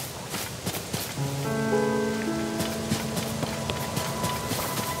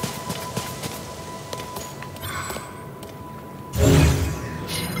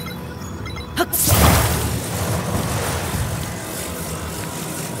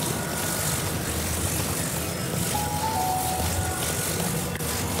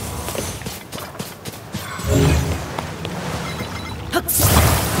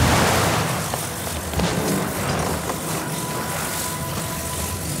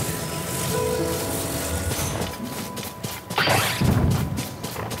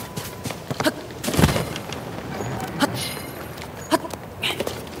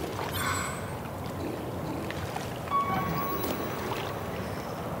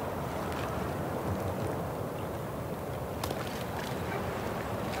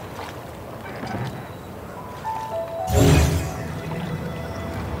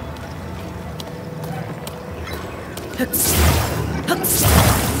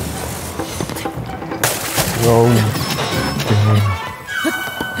 Oh, damn.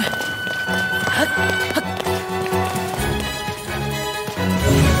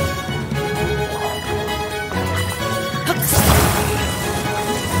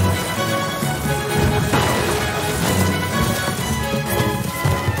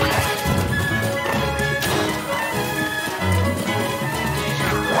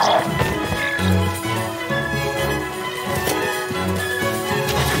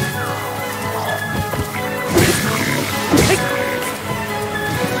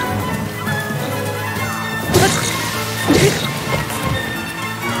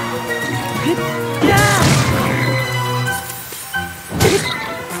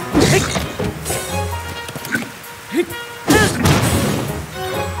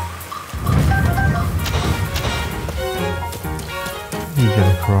 You get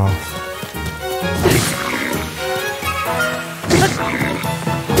across.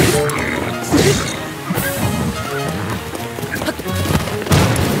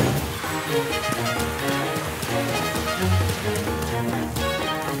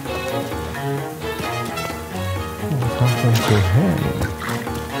 What's happened to him?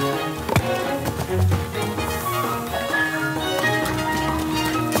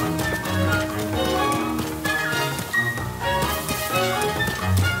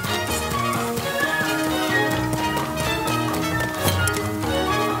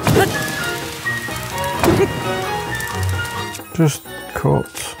 Just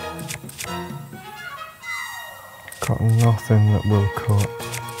cut. Got nothing that will cut.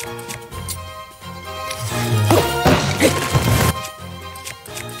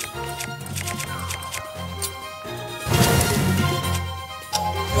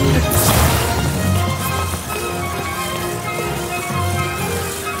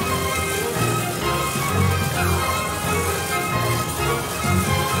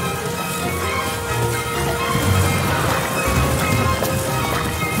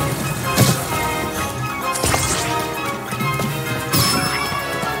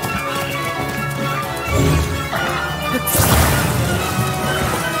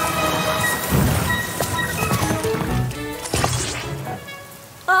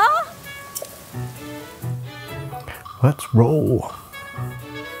 Let's roll.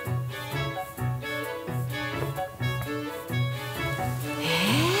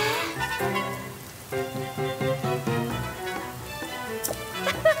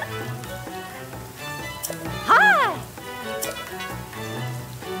 Hi!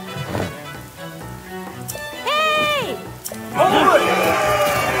 Hey!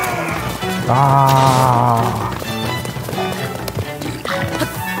 Ah!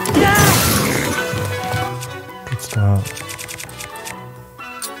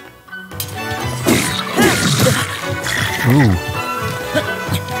 Ooh.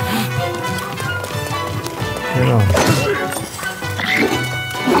 Get on.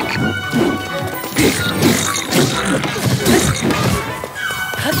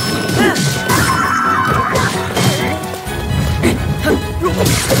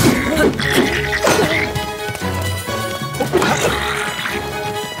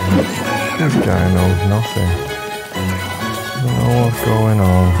 This guy knows nothing. Doesn't know what's going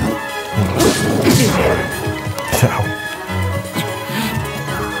on. Ow.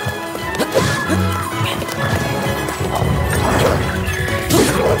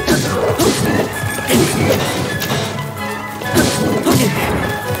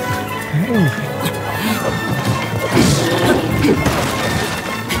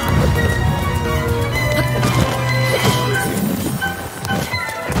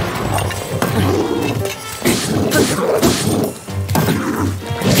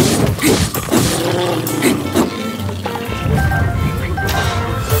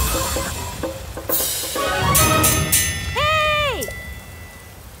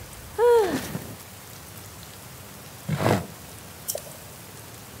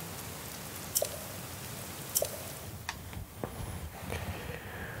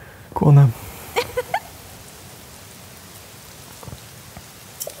 Go on then.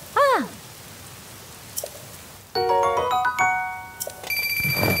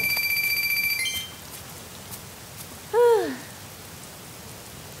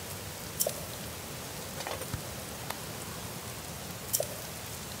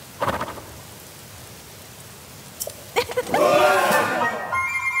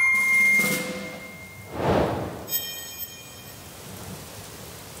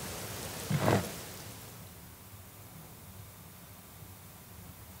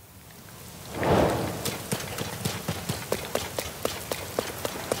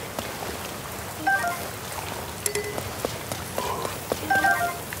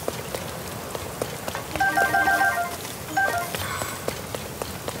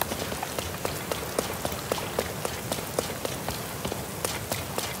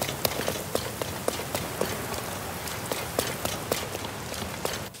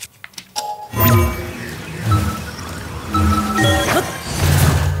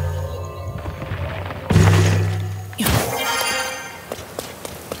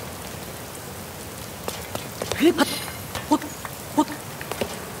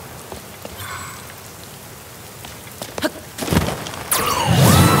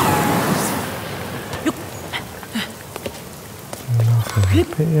 Nothing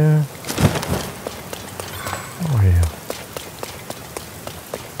up here. Oh yeah.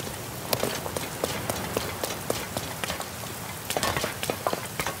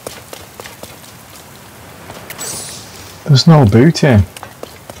 There's no booty.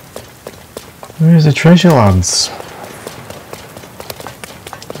 Where's the treasure, lads?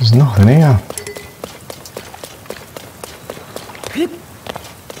 There's nothing here.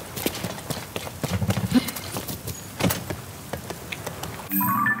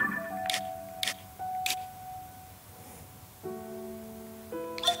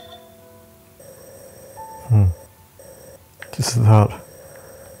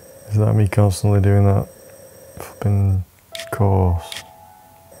 Is that me constantly doing that flipping course?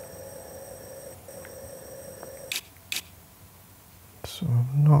 So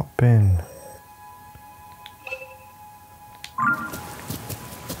I've not been.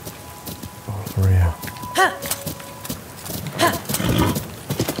 Over here.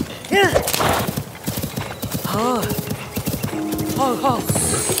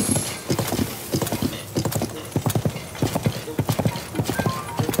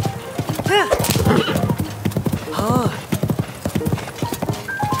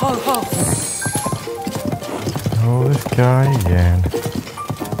 Oh, this guy again.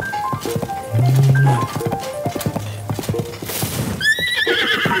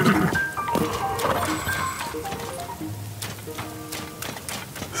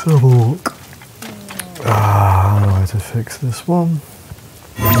 Let's have a look. I know how to fix this one.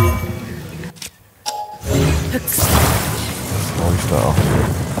 Slowly start off.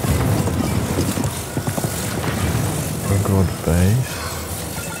 A good base.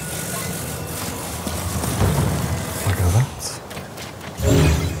 Look at that.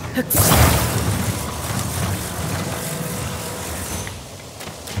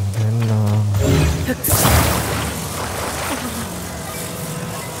 And then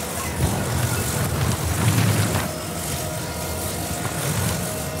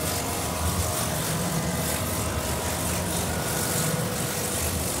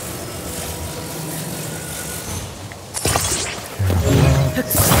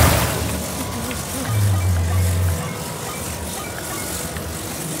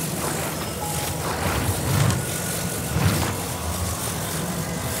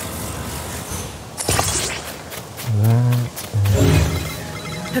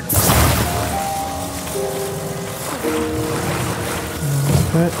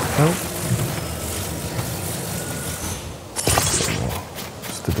Bit. Oh.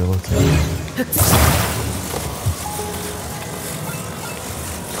 Stability. Whoops.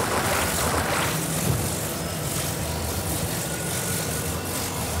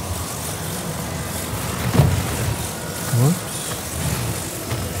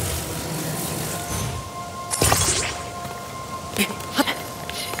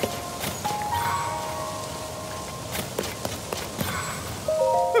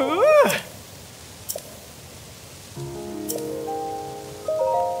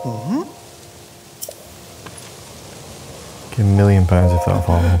 Give £1,000,000 if that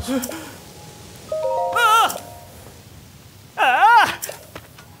falls.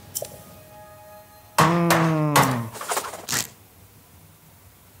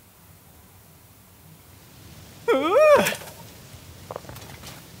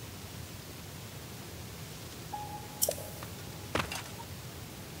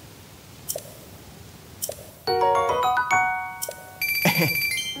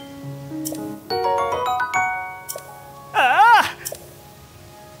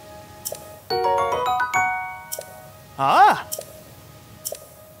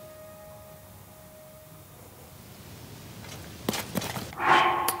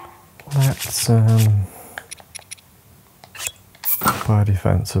 Let's by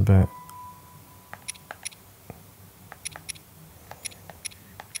defense a bit.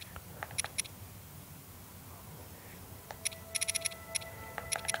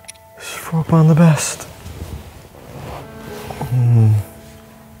 Just throw up on the best.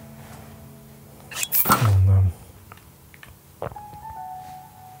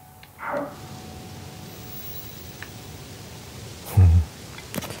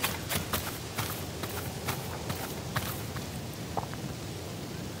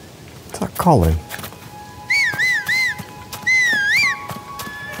 Colin,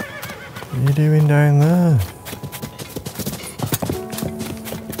 what are you doing down there?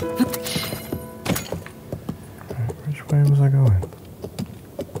 Which way was I going?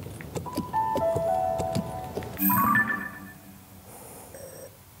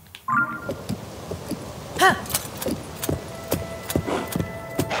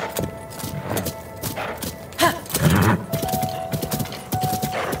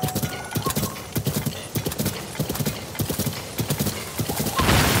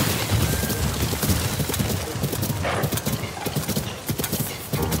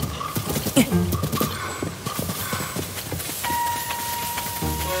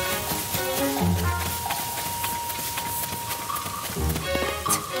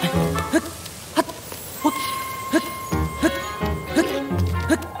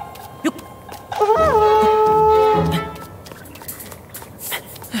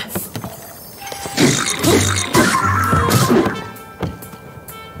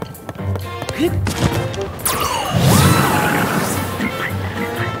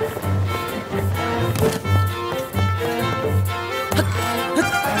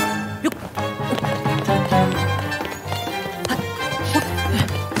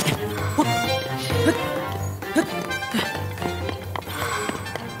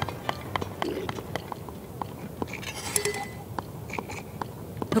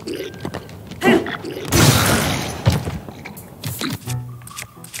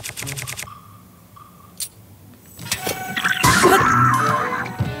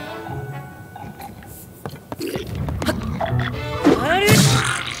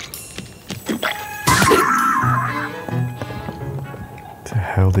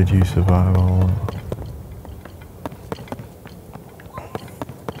 How did you survive all that?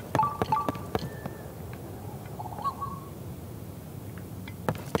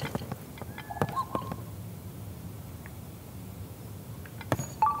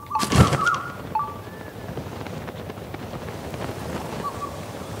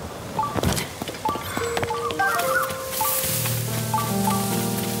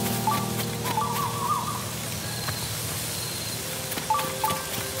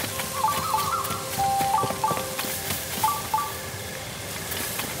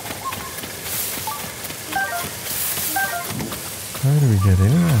 How do we get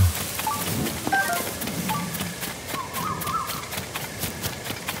in here?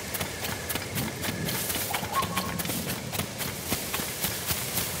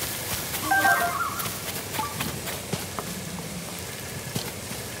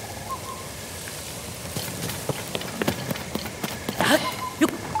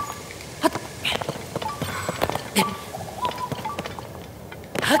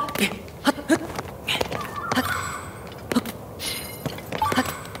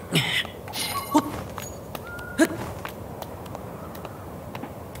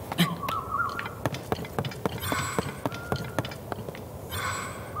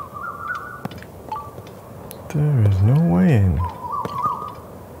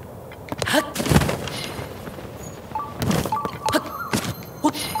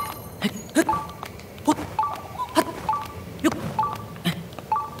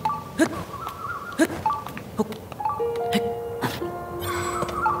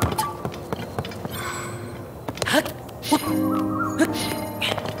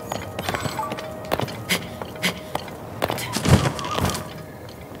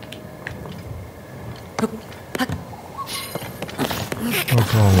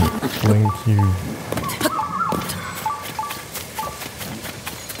 Oh, Link, you.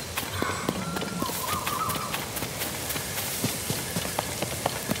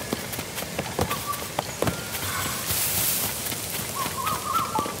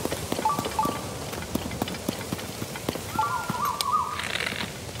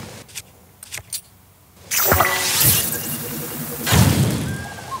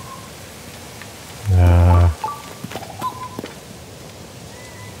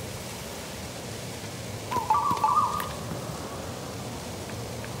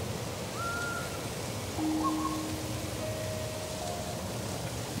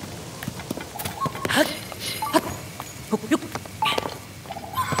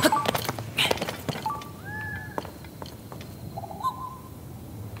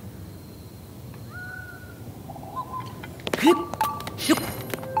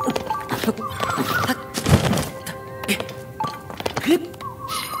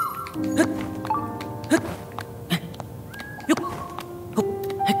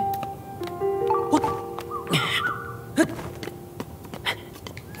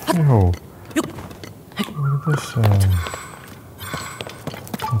 Oh, where did this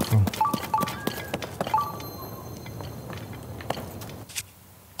come from?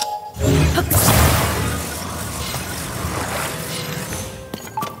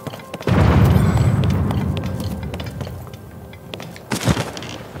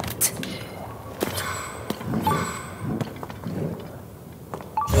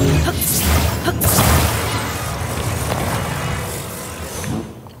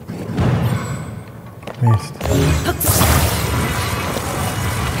 Missed.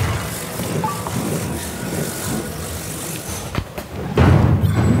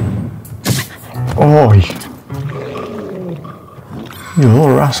 Oh, you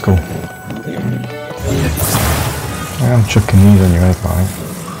little rascal. I am chucking these on your head, mate.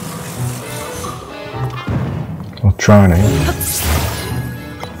 Or trying to.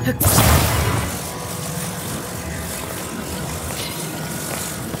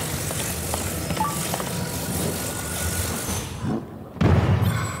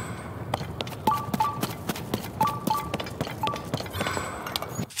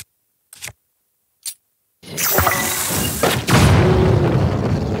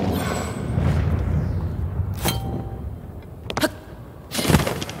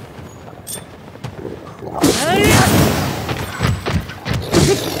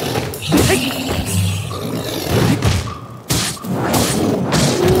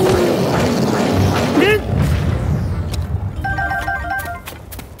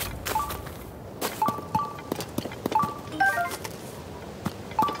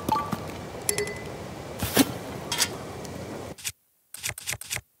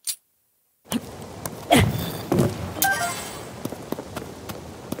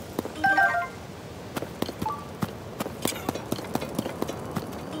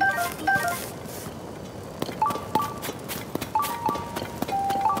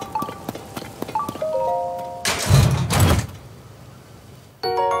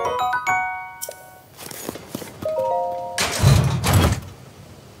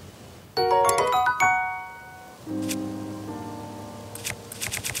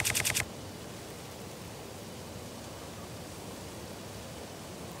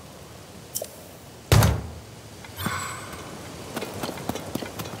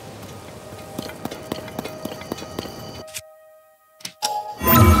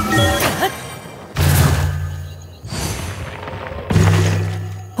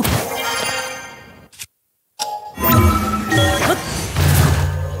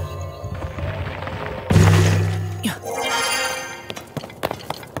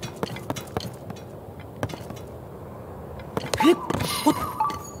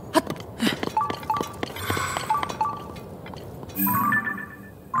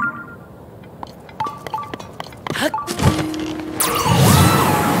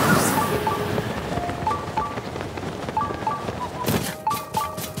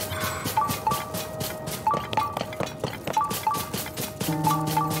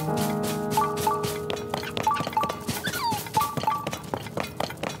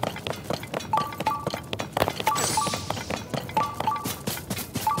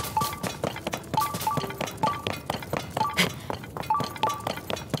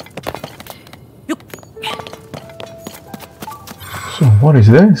 So what is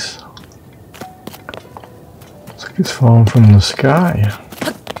this? Looks like it's fallen from the sky.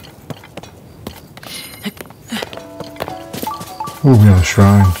 Oh, we have a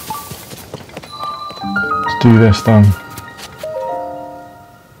shrine. Let's do this then.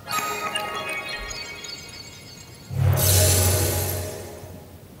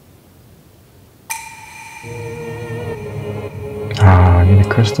 need a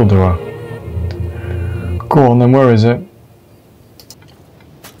crystal, do I? Go on then, where is it?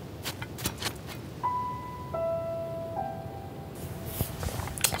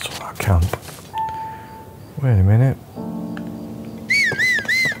 That's all I camp. Wait a minute.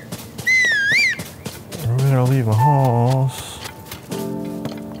 Where did I leave my horse?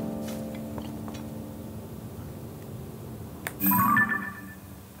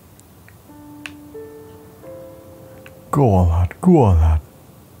 Go on, lad. Go on, lad.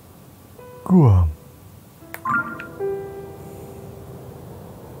 Go on.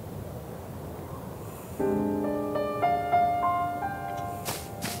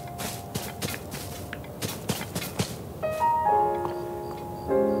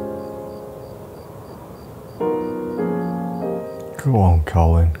 Go on,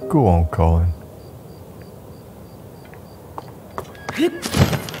 Colin. Go on, Colin.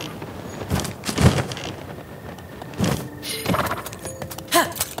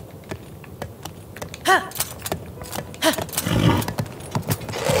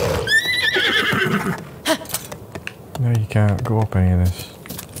 No, you can't go up any of this.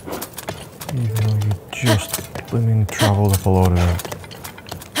 Even though you just blooming travelled up a load of it.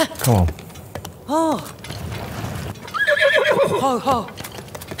 Come on. Oh. Ho ho.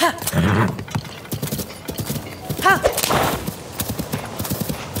 Ha. Ha.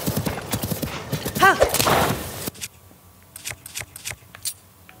 Ha.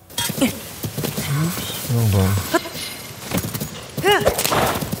 Oops, well done. Yeah.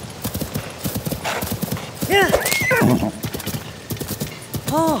 Yeah.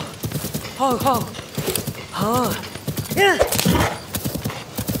 Oh. Ho ho. Oh. Yeah.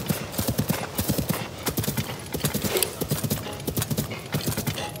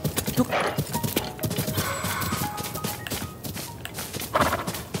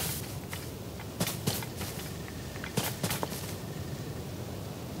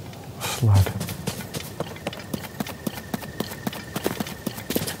 Sled.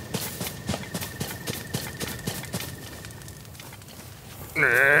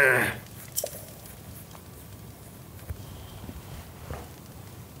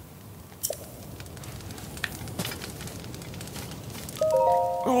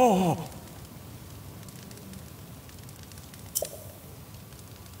 Oh.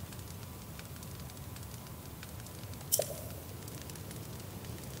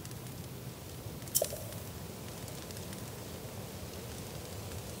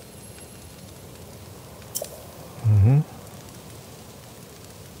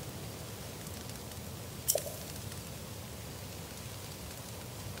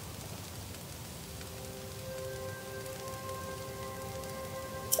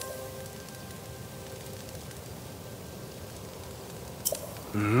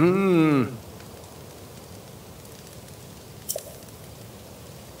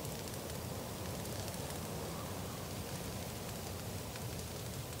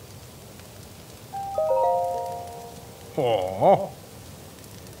 Oh.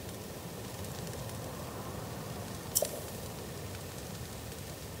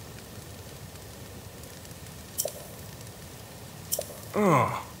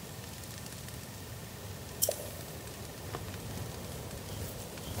 Oh.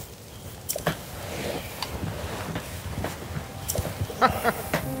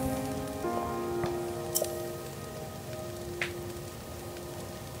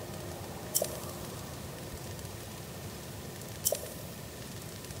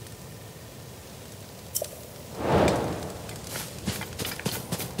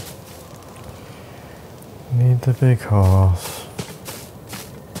 Need the big horse.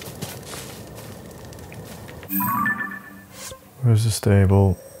 Where's the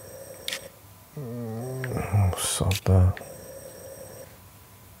stable? Oh, sod that.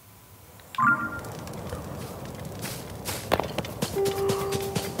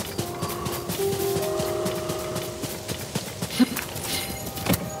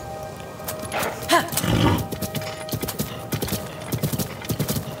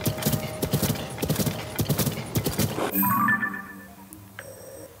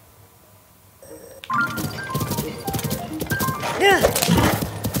 Yeah.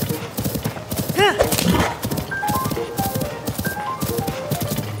 Yeah.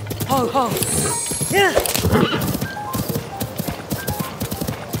 Ho ho. Yeah.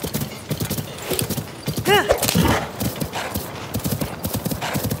 Yeah.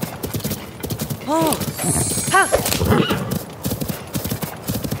 Oh. Ha.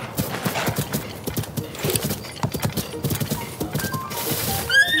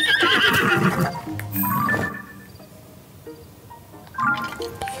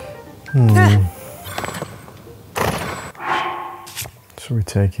 So we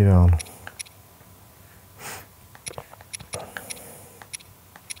take it on.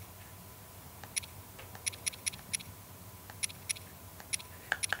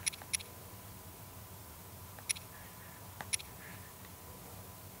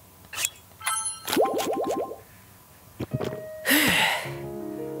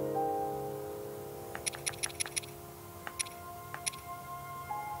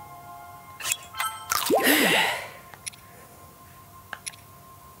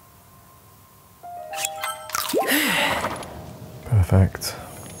 Perfect.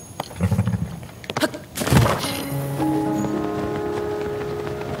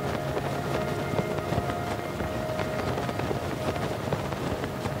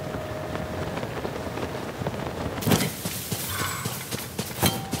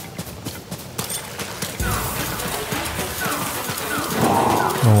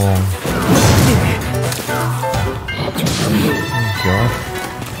 Oh God.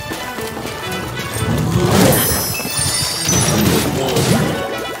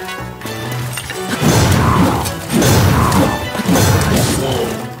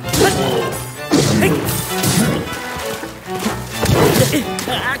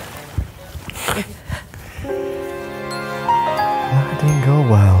 That didn't go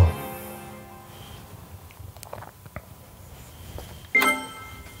well.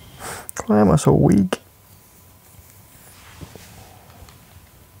 Why am I so weak?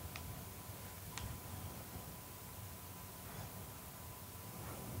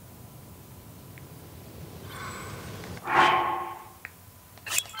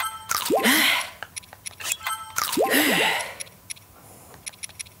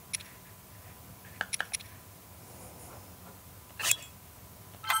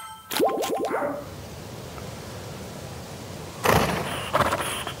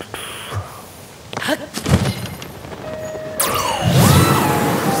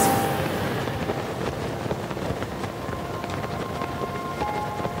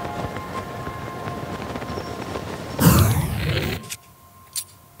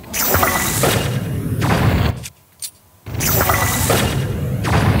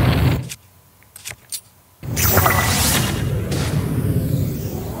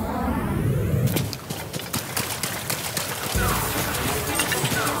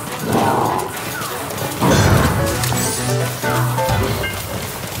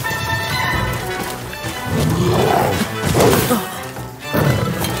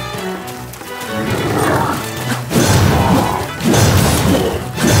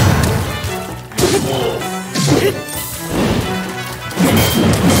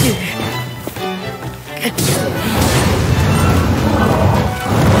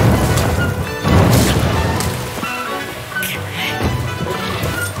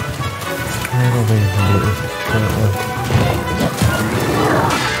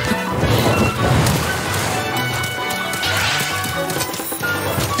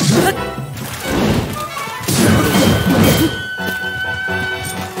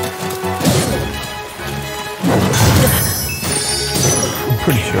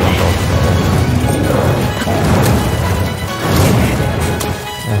 Pretty sure I'm not.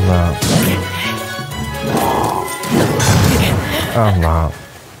 I'm not. I'm not.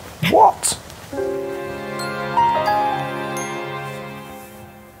 What?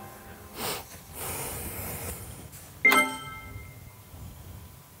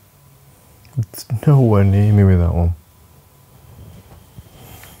 It's nowhere near me with that one.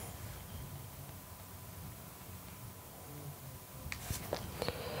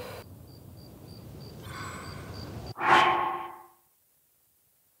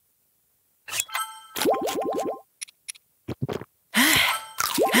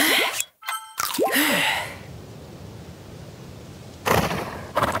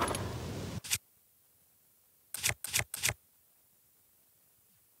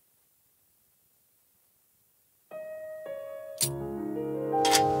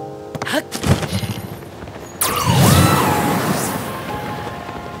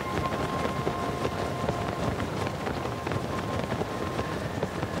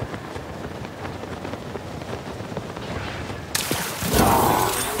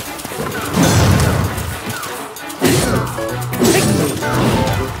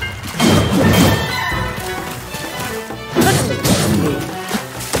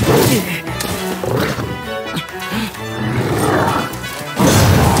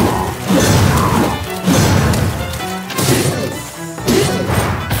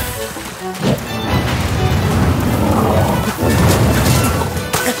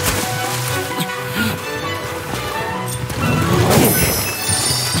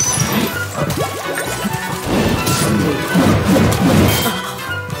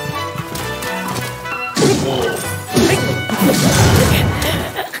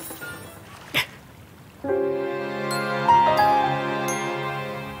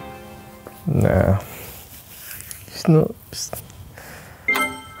 Nah. It's not.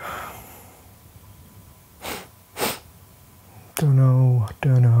 Don't know.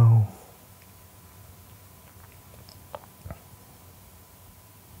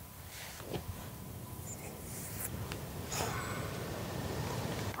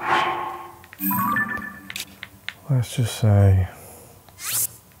 Let's just say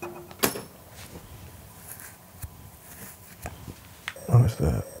what was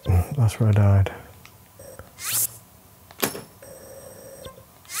that? That's where I died.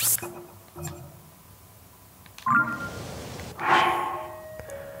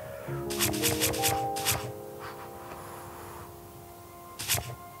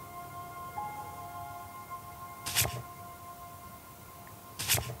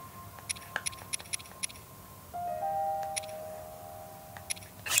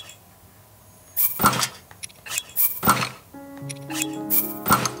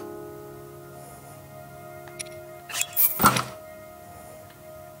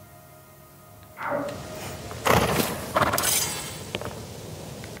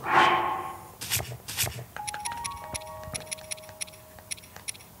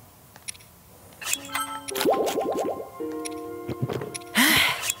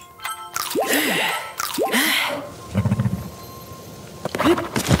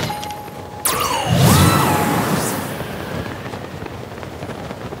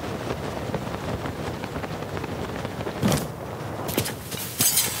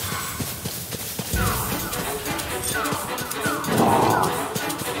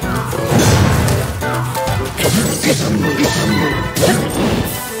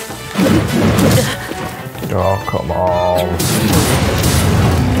 Oh, come on.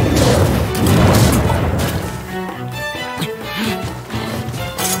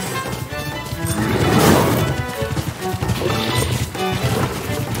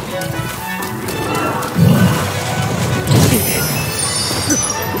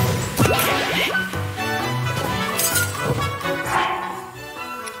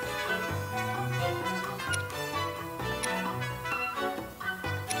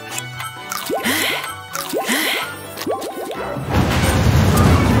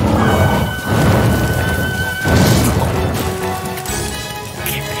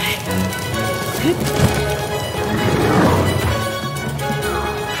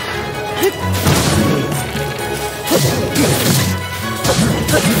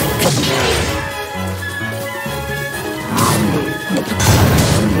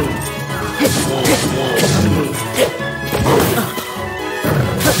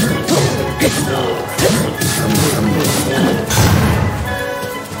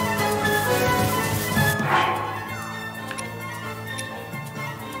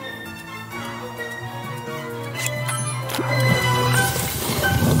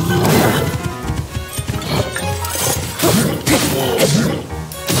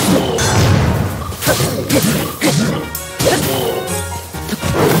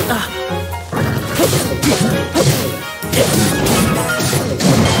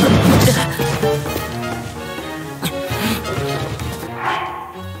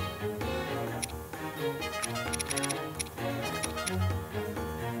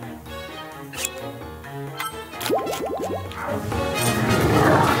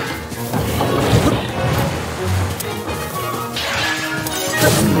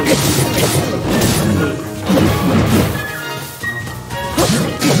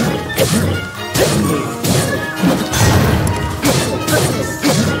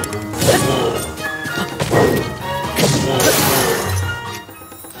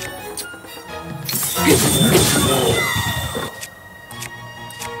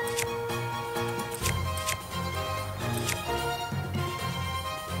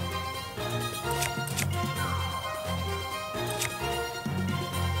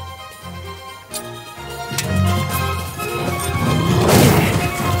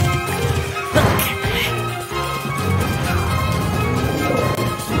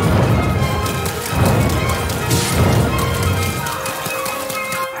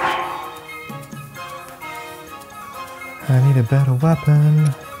 I need a better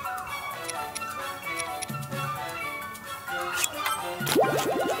weapon.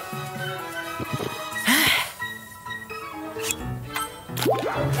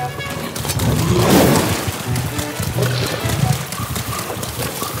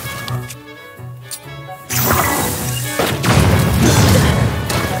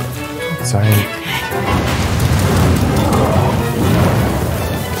 Sorry.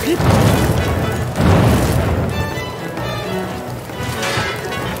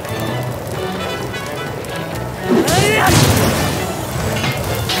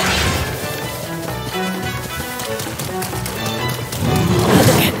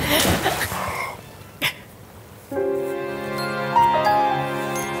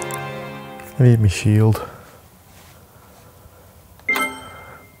 I need my shield.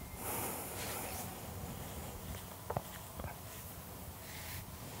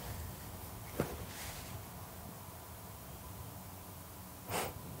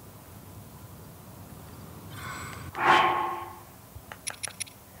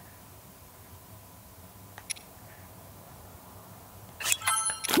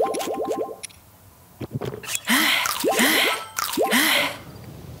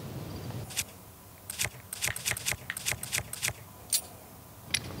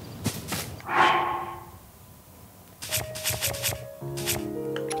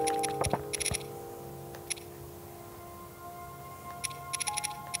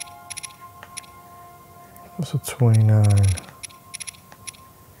 That's a 29.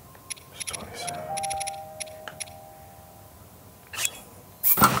 It's 27.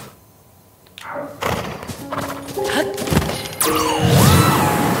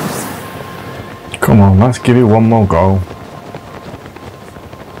 Come on, let's give it one more go.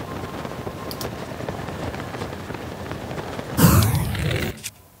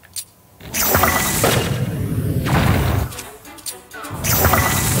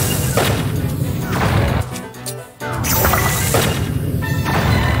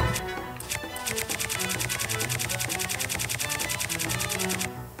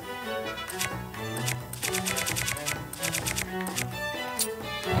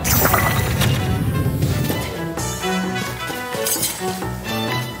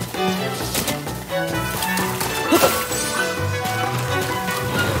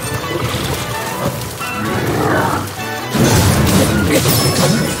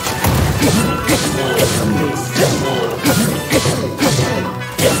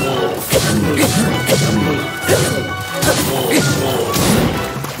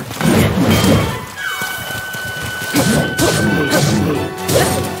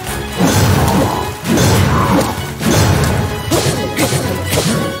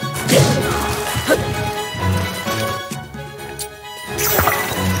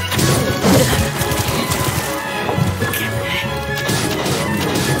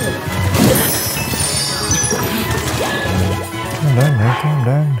 Calm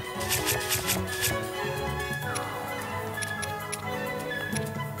down.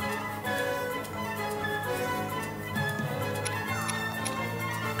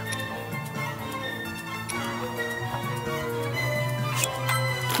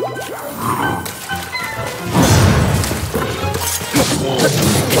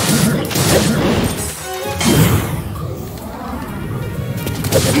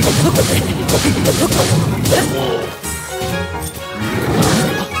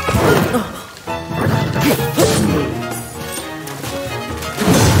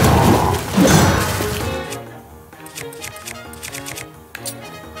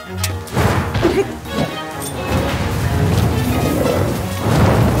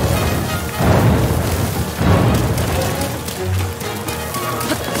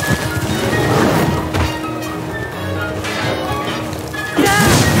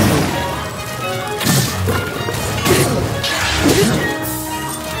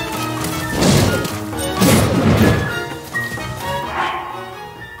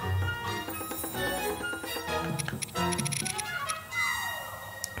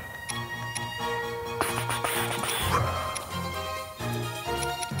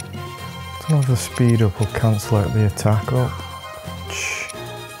 The speed up will cancel out the attack up. Shh.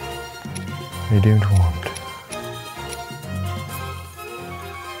 You don't want.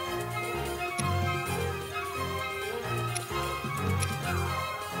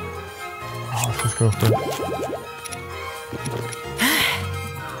 Oh, let's just go for it.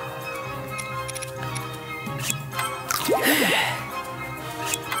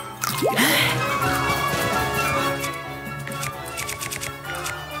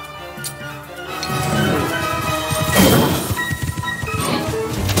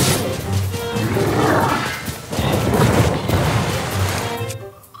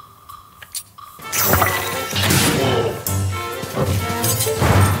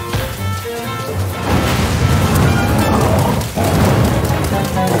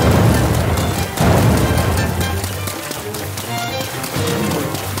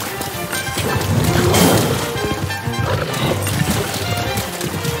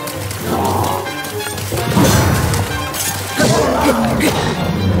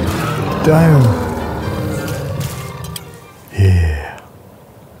 Down. Yeah.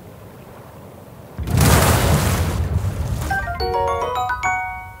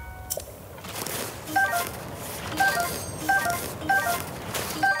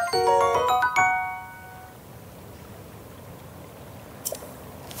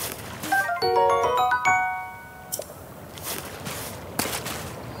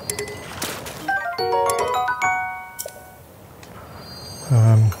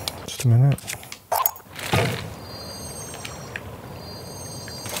 Just a minute.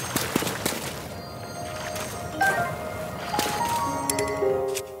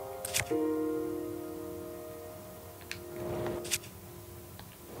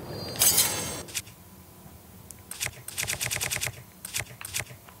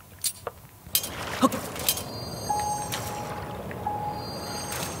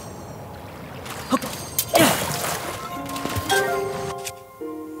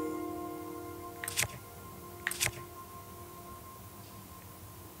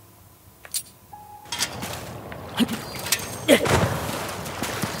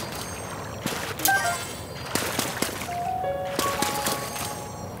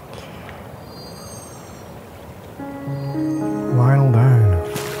 Lynel down.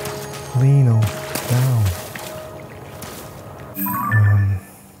 Lynel down.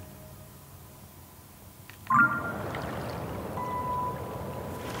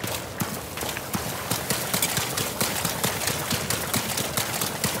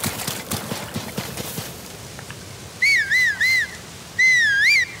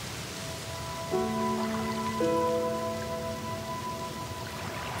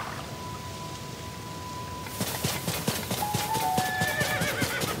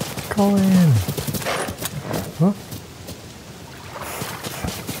 Colin.